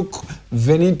 Lavet Chuk,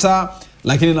 Venita,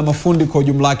 lakini na mafundi kwa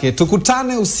ujumla wake.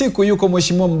 Tukutane usiku, yuko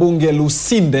mheshimiwa mbunge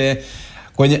Lusinde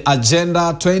kwenye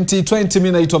agenda 2020.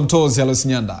 Mimi naitwa Mtozi Alois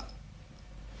Nyanda.